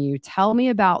bat from you. Tell me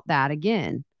about that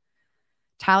again.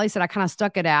 Tylee said, I kind of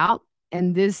stuck it out.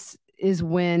 And this is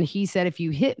when he said, if you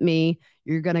hit me,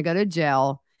 you're going to go to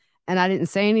jail. And I didn't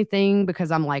say anything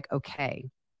because I'm like, okay.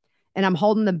 And I'm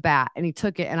holding the bat and he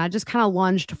took it. And I just kind of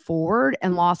lunged forward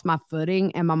and lost my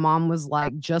footing. And my mom was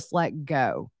like, just let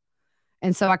go.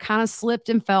 And so I kind of slipped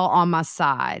and fell on my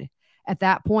side. At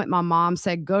that point, my mom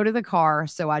said, go to the car.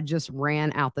 So I just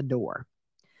ran out the door.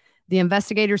 The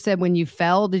investigator said, when you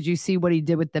fell, did you see what he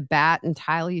did with the bat? And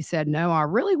Tylee said, no, I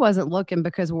really wasn't looking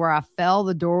because where I fell,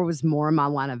 the door was more in my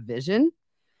line of vision.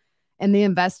 And the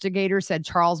investigator said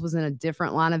Charles was in a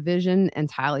different line of vision.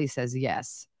 And Tylee says,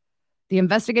 yes. The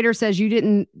investigator says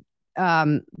the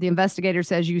investigator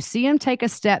says you see him take a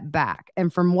step back.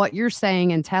 And from what you're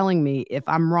saying and telling me if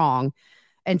I'm wrong,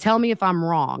 and tell me if I'm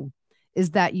wrong,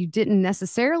 is that you didn't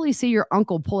necessarily see your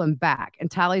uncle pull him back. And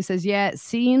Tylee says, yeah, it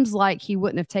seems like he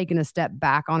wouldn't have taken a step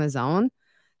back on his own.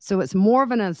 So it's more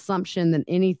of an assumption than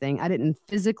anything. I didn't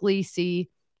physically see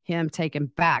him take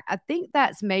him back. I think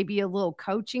that's maybe a little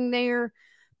coaching there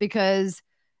because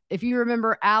if you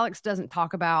remember, Alex doesn't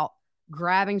talk about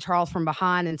grabbing Charles from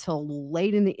behind until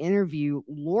late in the interview.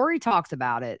 Lori talks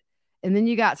about it. And then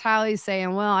you got Tylee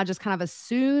saying, well, I just kind of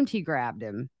assumed he grabbed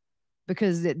him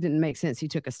because it didn't make sense. He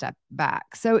took a step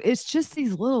back. So it's just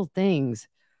these little things.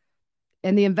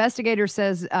 And the investigator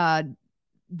says,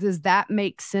 does that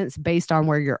make sense based on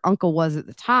where your uncle was at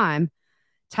the time?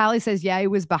 Tylee says, yeah, he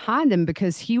was behind him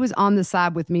because he was on the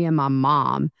side with me and my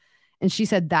mom. And she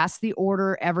said, that's the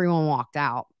order. Everyone walked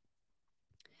out.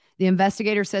 The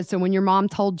investigator said, so when your mom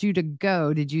told you to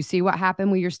go, did you see what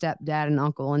happened with your stepdad and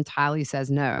uncle? And Tylee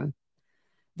says, no.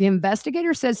 The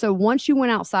investigator says, so once you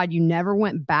went outside, you never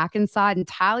went back inside. And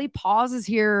Tylee pauses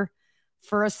here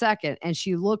for a second and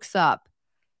she looks up.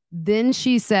 Then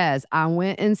she says, I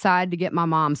went inside to get my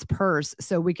mom's purse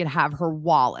so we could have her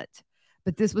wallet.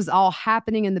 But this was all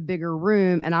happening in the bigger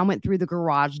room and I went through the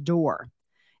garage door.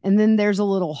 And then there's a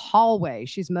little hallway.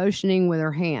 She's motioning with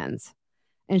her hands.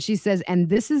 And she says, and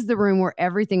this is the room where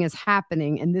everything is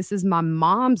happening. And this is my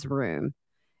mom's room.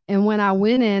 And when I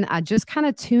went in, I just kind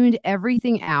of tuned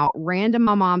everything out, ran to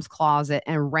my mom's closet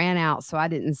and ran out so I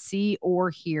didn't see or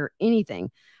hear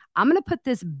anything. I'm going to put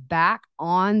this back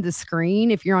on the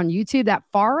screen. If you're on YouTube, that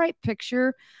far right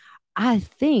picture, I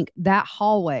think that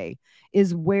hallway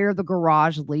is where the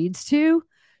garage leads to.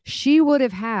 She would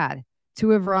have had to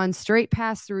have run straight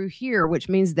past through here, which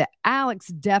means that Alex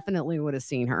definitely would have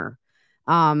seen her.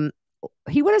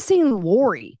 He would have seen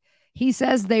Lori. He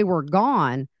says they were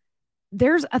gone.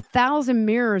 There's 1,000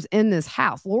 mirrors in this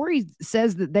house. Lori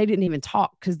says that they didn't even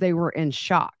talk because they were in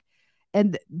shock.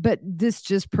 But this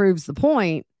just proves the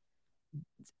point.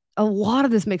 A lot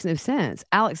of this makes no sense.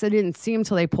 Alex, I didn't see him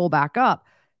till they pull back up.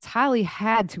 Tylee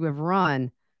had to have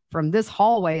run from this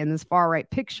hallway in this far right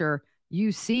picture.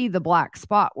 You see the black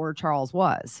spot where Charles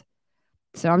was.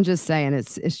 So I'm just saying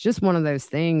it's just one of those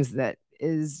things that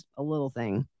is a little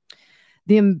thing.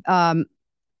 The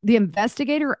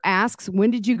investigator asks,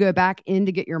 when did you go back in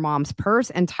to get your mom's purse?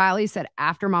 And Tylee said,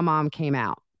 after my mom came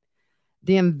out.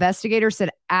 The investigator said,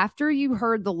 after you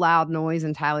heard the loud noise,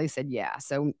 and Tylee said, yeah.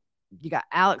 So you got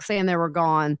Alex saying they were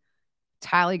gone.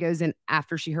 Tylee goes in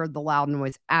after she heard the loud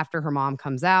noise, after her mom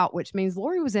comes out, which means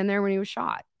Lori was in there when he was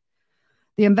shot.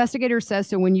 The investigator says,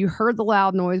 so when you heard the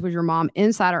loud noise, was your mom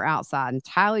inside or outside? And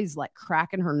Tylee's like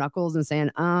cracking her knuckles and saying,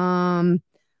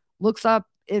 looks up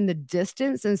in the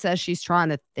distance and says she's trying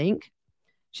to think.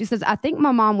 She says, I think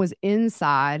my mom was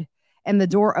inside and the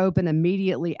door opened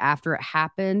immediately after it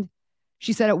happened.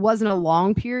 She said it wasn't a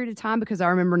long period of time because I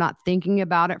remember not thinking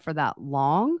about it for that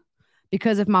long.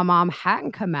 Because if my mom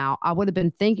hadn't come out, I would have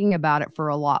been thinking about it for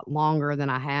a lot longer than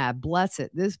I had. Bless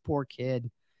it. This poor kid.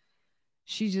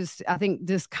 She just, I think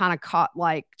just kind of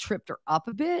tripped her up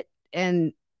a bit.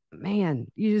 And man,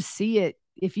 you just see it.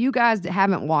 If you guys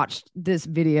haven't watched this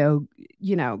video,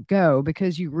 go,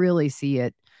 because you really see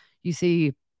it. You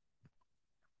see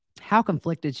how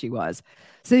conflicted she was.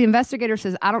 So the investigator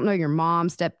says, I don't know your mom,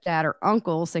 stepdad, or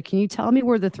uncle. So can you tell me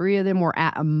where the three of them were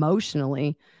at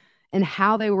emotionally and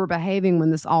how they were behaving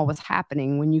when this all was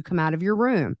happening when you come out of your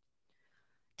room?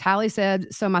 Tylee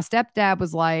said, so my stepdad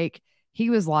was like,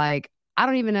 I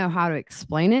don't even know how to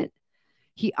explain it.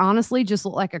 He honestly just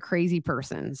looked like a crazy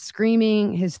person,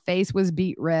 screaming. His face was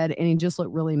beet red and he just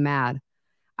looked really mad.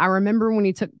 I remember when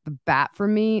he took the bat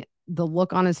from me, the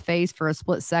look on his face for a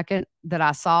split second that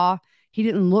I saw, he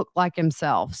didn't look like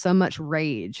himself. So much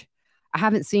rage. I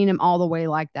haven't seen him all the way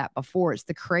like that before. It's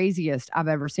the craziest I've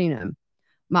ever seen him.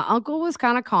 My uncle was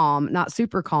kind of calm, not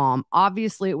super calm.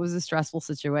 Obviously, it was a stressful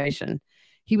situation.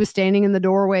 He was standing in the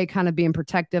doorway, kind of being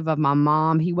protective of my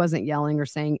mom. He wasn't yelling or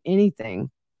saying anything.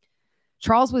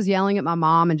 Charles was yelling at my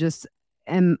mom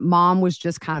and mom was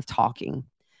just kind of talking.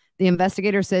 The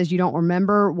investigator says, you don't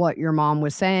remember what your mom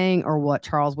was saying or what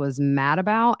Charles was mad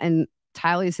about? And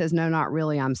Tylee says, no, not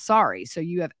really. I'm sorry. So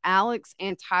you have Alex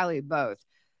and Tylee both,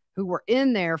 who were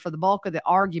in there for the bulk of the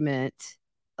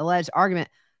alleged argument,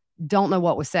 don't know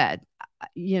what was said.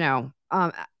 You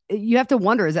have to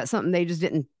wonder, is that something they just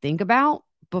didn't think about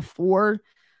before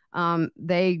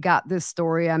they got this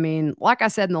story? I mean, like I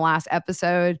said in the last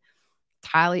episode,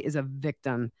 Tylee is a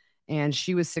victim and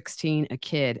she was 16, a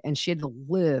kid, and she had to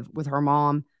live with her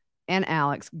mom and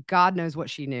Alex. God knows what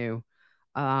she knew.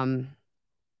 We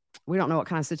don't know what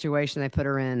kind of situation they put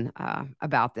her in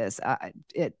about this.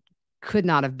 It could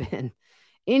not have been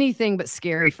anything but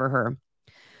scary for her.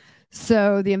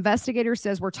 So the investigator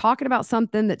says, we're talking about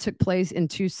something that took place in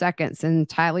 2 seconds. And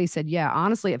Tylee said, yeah,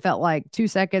 honestly, it felt like 2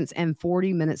 seconds and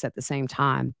 40 minutes at the same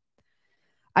time.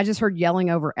 I just heard yelling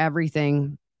over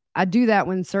everything. I do that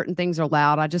when certain things are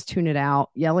loud. I just tune it out.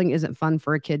 Yelling isn't fun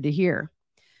for a kid to hear.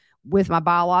 With my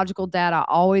biological dad, I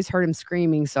always heard him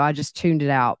screaming, so I just tuned it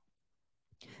out.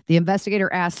 The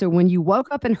investigator asked, so when you woke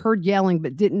up and heard yelling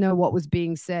but didn't know what was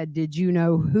being said, did you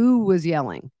know who was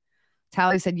yelling?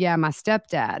 Tylee said, yeah, my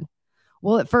stepdad.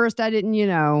 Well, at first I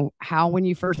didn't, how when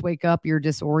you first wake up, you're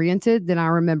disoriented. Then I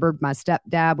remembered my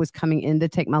stepdad was coming in to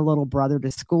take my little brother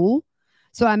to school.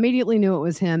 So I immediately knew it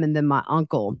was him, and then my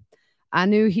uncle. I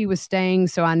knew he was staying,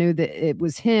 so I knew that it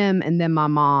was him, and then my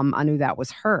mom, I knew that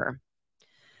was her.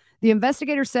 The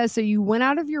investigator says, so you went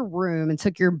out of your room and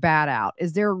took your bat out.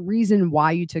 Is there a reason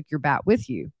why you took your bat with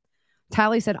you?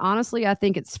 Tylee said, honestly, I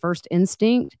think it's first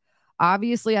instinct.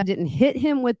 Obviously, I didn't hit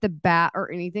him with the bat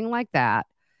or anything like that.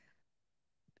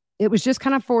 It was just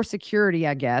kind of for security,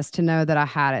 I guess, to know that I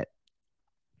had it.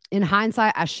 In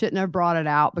hindsight, I shouldn't have brought it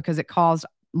out because it caused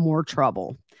more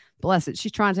trouble. Bless it.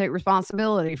 She's trying to take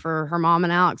responsibility for her mom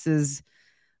and Alex's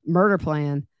murder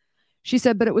plan. She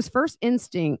said, but it was first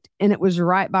instinct and it was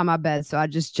right by my bed. So I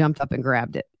just jumped up and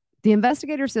grabbed it. The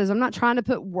investigator says, I'm not trying to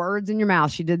put words in your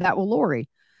mouth. She did that with Lori.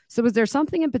 So was there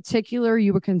something in particular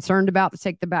you were concerned about to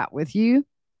take the bat with you?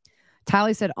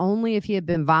 Tylee said, only if he had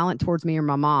been violent towards me or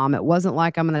my mom. It wasn't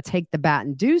like I'm going to take the bat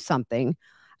and do something.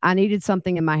 I needed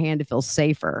something in my hand to feel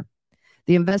safer.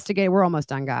 The investigator, we're almost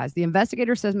done, guys. The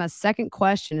investigator says, my second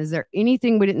question, is there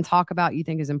anything we didn't talk about you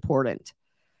think is important?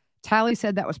 Tylee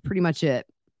said that was pretty much it.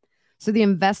 So the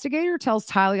investigator tells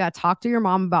Tylee, I talked to your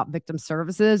mom about victim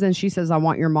services, and she says, I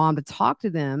want your mom to talk to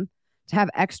them to have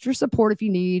extra support if you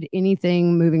need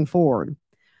anything moving forward.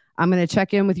 I'm going to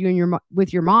check in with you and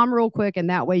with your mom real quick,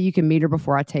 and that way you can meet her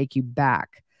before I take you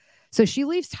back. So she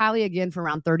leaves Tylee again for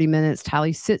around 30 minutes.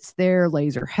 Tylee sits there,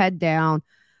 lays her head down,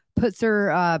 puts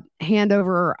her hand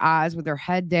over her eyes with her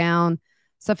head down.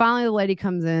 So finally the lady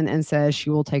comes in and says she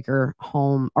will take her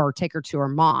home or take her to her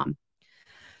mom.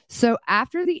 So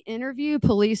after the interview,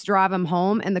 police drive him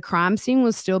home and the crime scene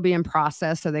was still being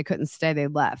processed, so they couldn't stay. They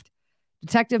left.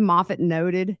 Detective Moffitt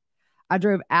noted, I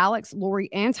drove Alex, Lori,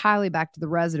 and Tylee back to the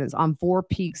residence on 4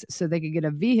 peaks so they could get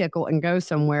a vehicle and go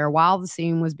somewhere while the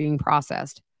scene was being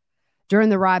processed. During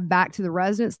the ride back to the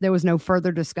residence, there was no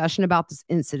further discussion about this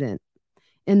incident.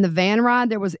 In the van ride,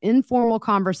 there was informal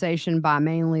conversation by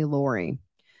mainly Lori.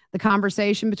 The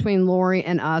conversation between Lori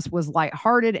and us was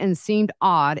lighthearted and seemed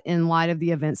odd in light of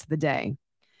the events of the day.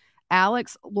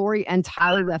 Alex, Lori, and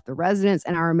Tylee left the residence,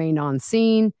 and I remained on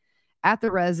scene at the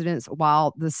residence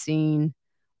while the scene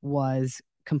was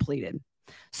completed.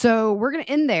 So we're going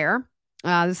to end there.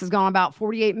 This has gone about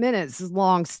 48 minutes. This is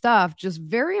long stuff, just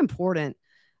very important.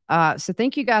 So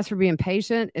thank you guys for being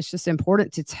patient. It's just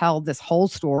important to tell this whole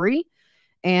story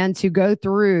and to go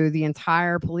through the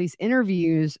entire police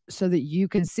interviews so that you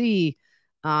can see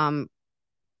how,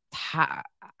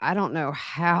 I don't know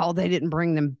how they didn't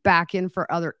bring them back in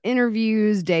for other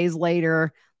interviews days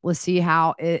later. Let's see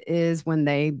how it is when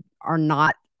they are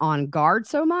not on guard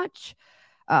so much.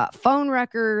 Phone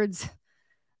records.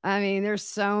 I mean, there's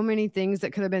so many things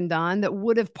that could have been done that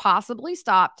would have possibly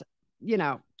stopped,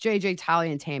 JJ,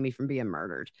 Tylee, and Tammy from being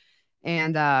murdered.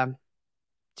 And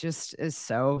just is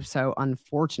so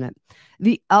unfortunate.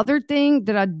 The other thing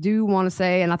that I do want to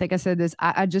say, and I think I said this,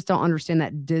 I just don't understand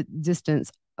that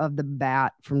distance of the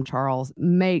bat from Charles.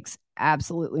 Makes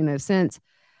absolutely no sense.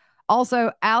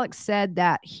 Also, Alex said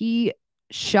that he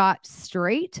shot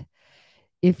straight.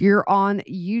 If you're on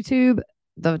YouTube,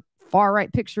 the far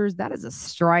right pictures, that is a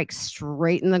strike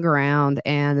straight in the ground.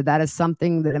 And that is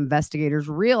something that investigators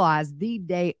realized the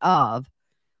day of.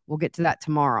 We'll get to that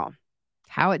tomorrow.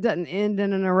 How it doesn't end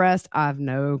in an arrest, I have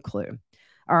no clue.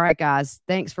 All right, guys.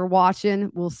 Thanks for watching.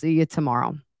 We'll see you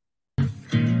tomorrow.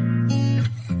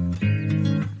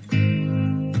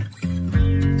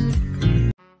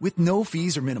 With no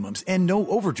fees or minimums and no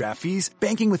overdraft fees,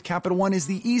 banking with Capital One is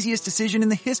the easiest decision in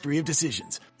the history of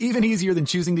decisions. Even easier than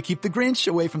choosing to keep the Grinch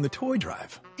away from the toy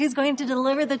drive. Who's going to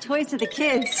deliver the toys to the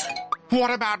kids?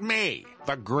 What about me,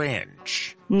 the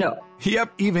Grinch? No.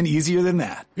 Yep, even easier than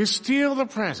that. You steal the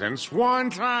presents one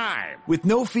time. With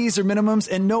no fees or minimums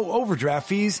and no overdraft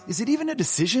fees, is it even a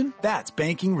decision? That's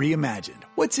banking reimagined.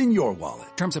 What's in your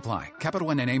wallet? Terms apply. Capital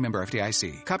One N.A. member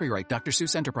FDIC. Copyright Dr.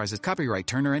 Seuss Enterprises. Copyright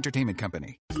Turner Entertainment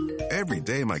Company. Every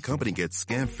day, my company gets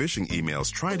scam phishing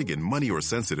emails trying to get money or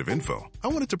sensitive info. I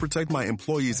wanted to protect my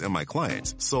employees and my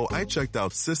clients, so I checked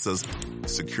out CISA's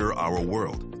Secure Our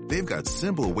World. They've got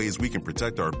simple ways we can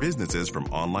protect our businesses from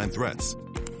online threats.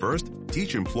 First,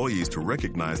 teach employees to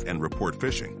recognize and report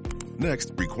phishing.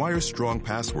 Next, require strong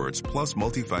passwords plus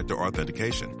multi-factor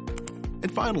authentication.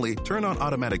 And finally, turn on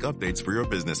automatic updates for your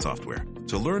business software.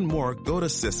 To learn more, go to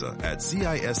CISA at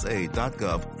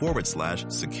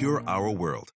cisa.gov/Secure Our World.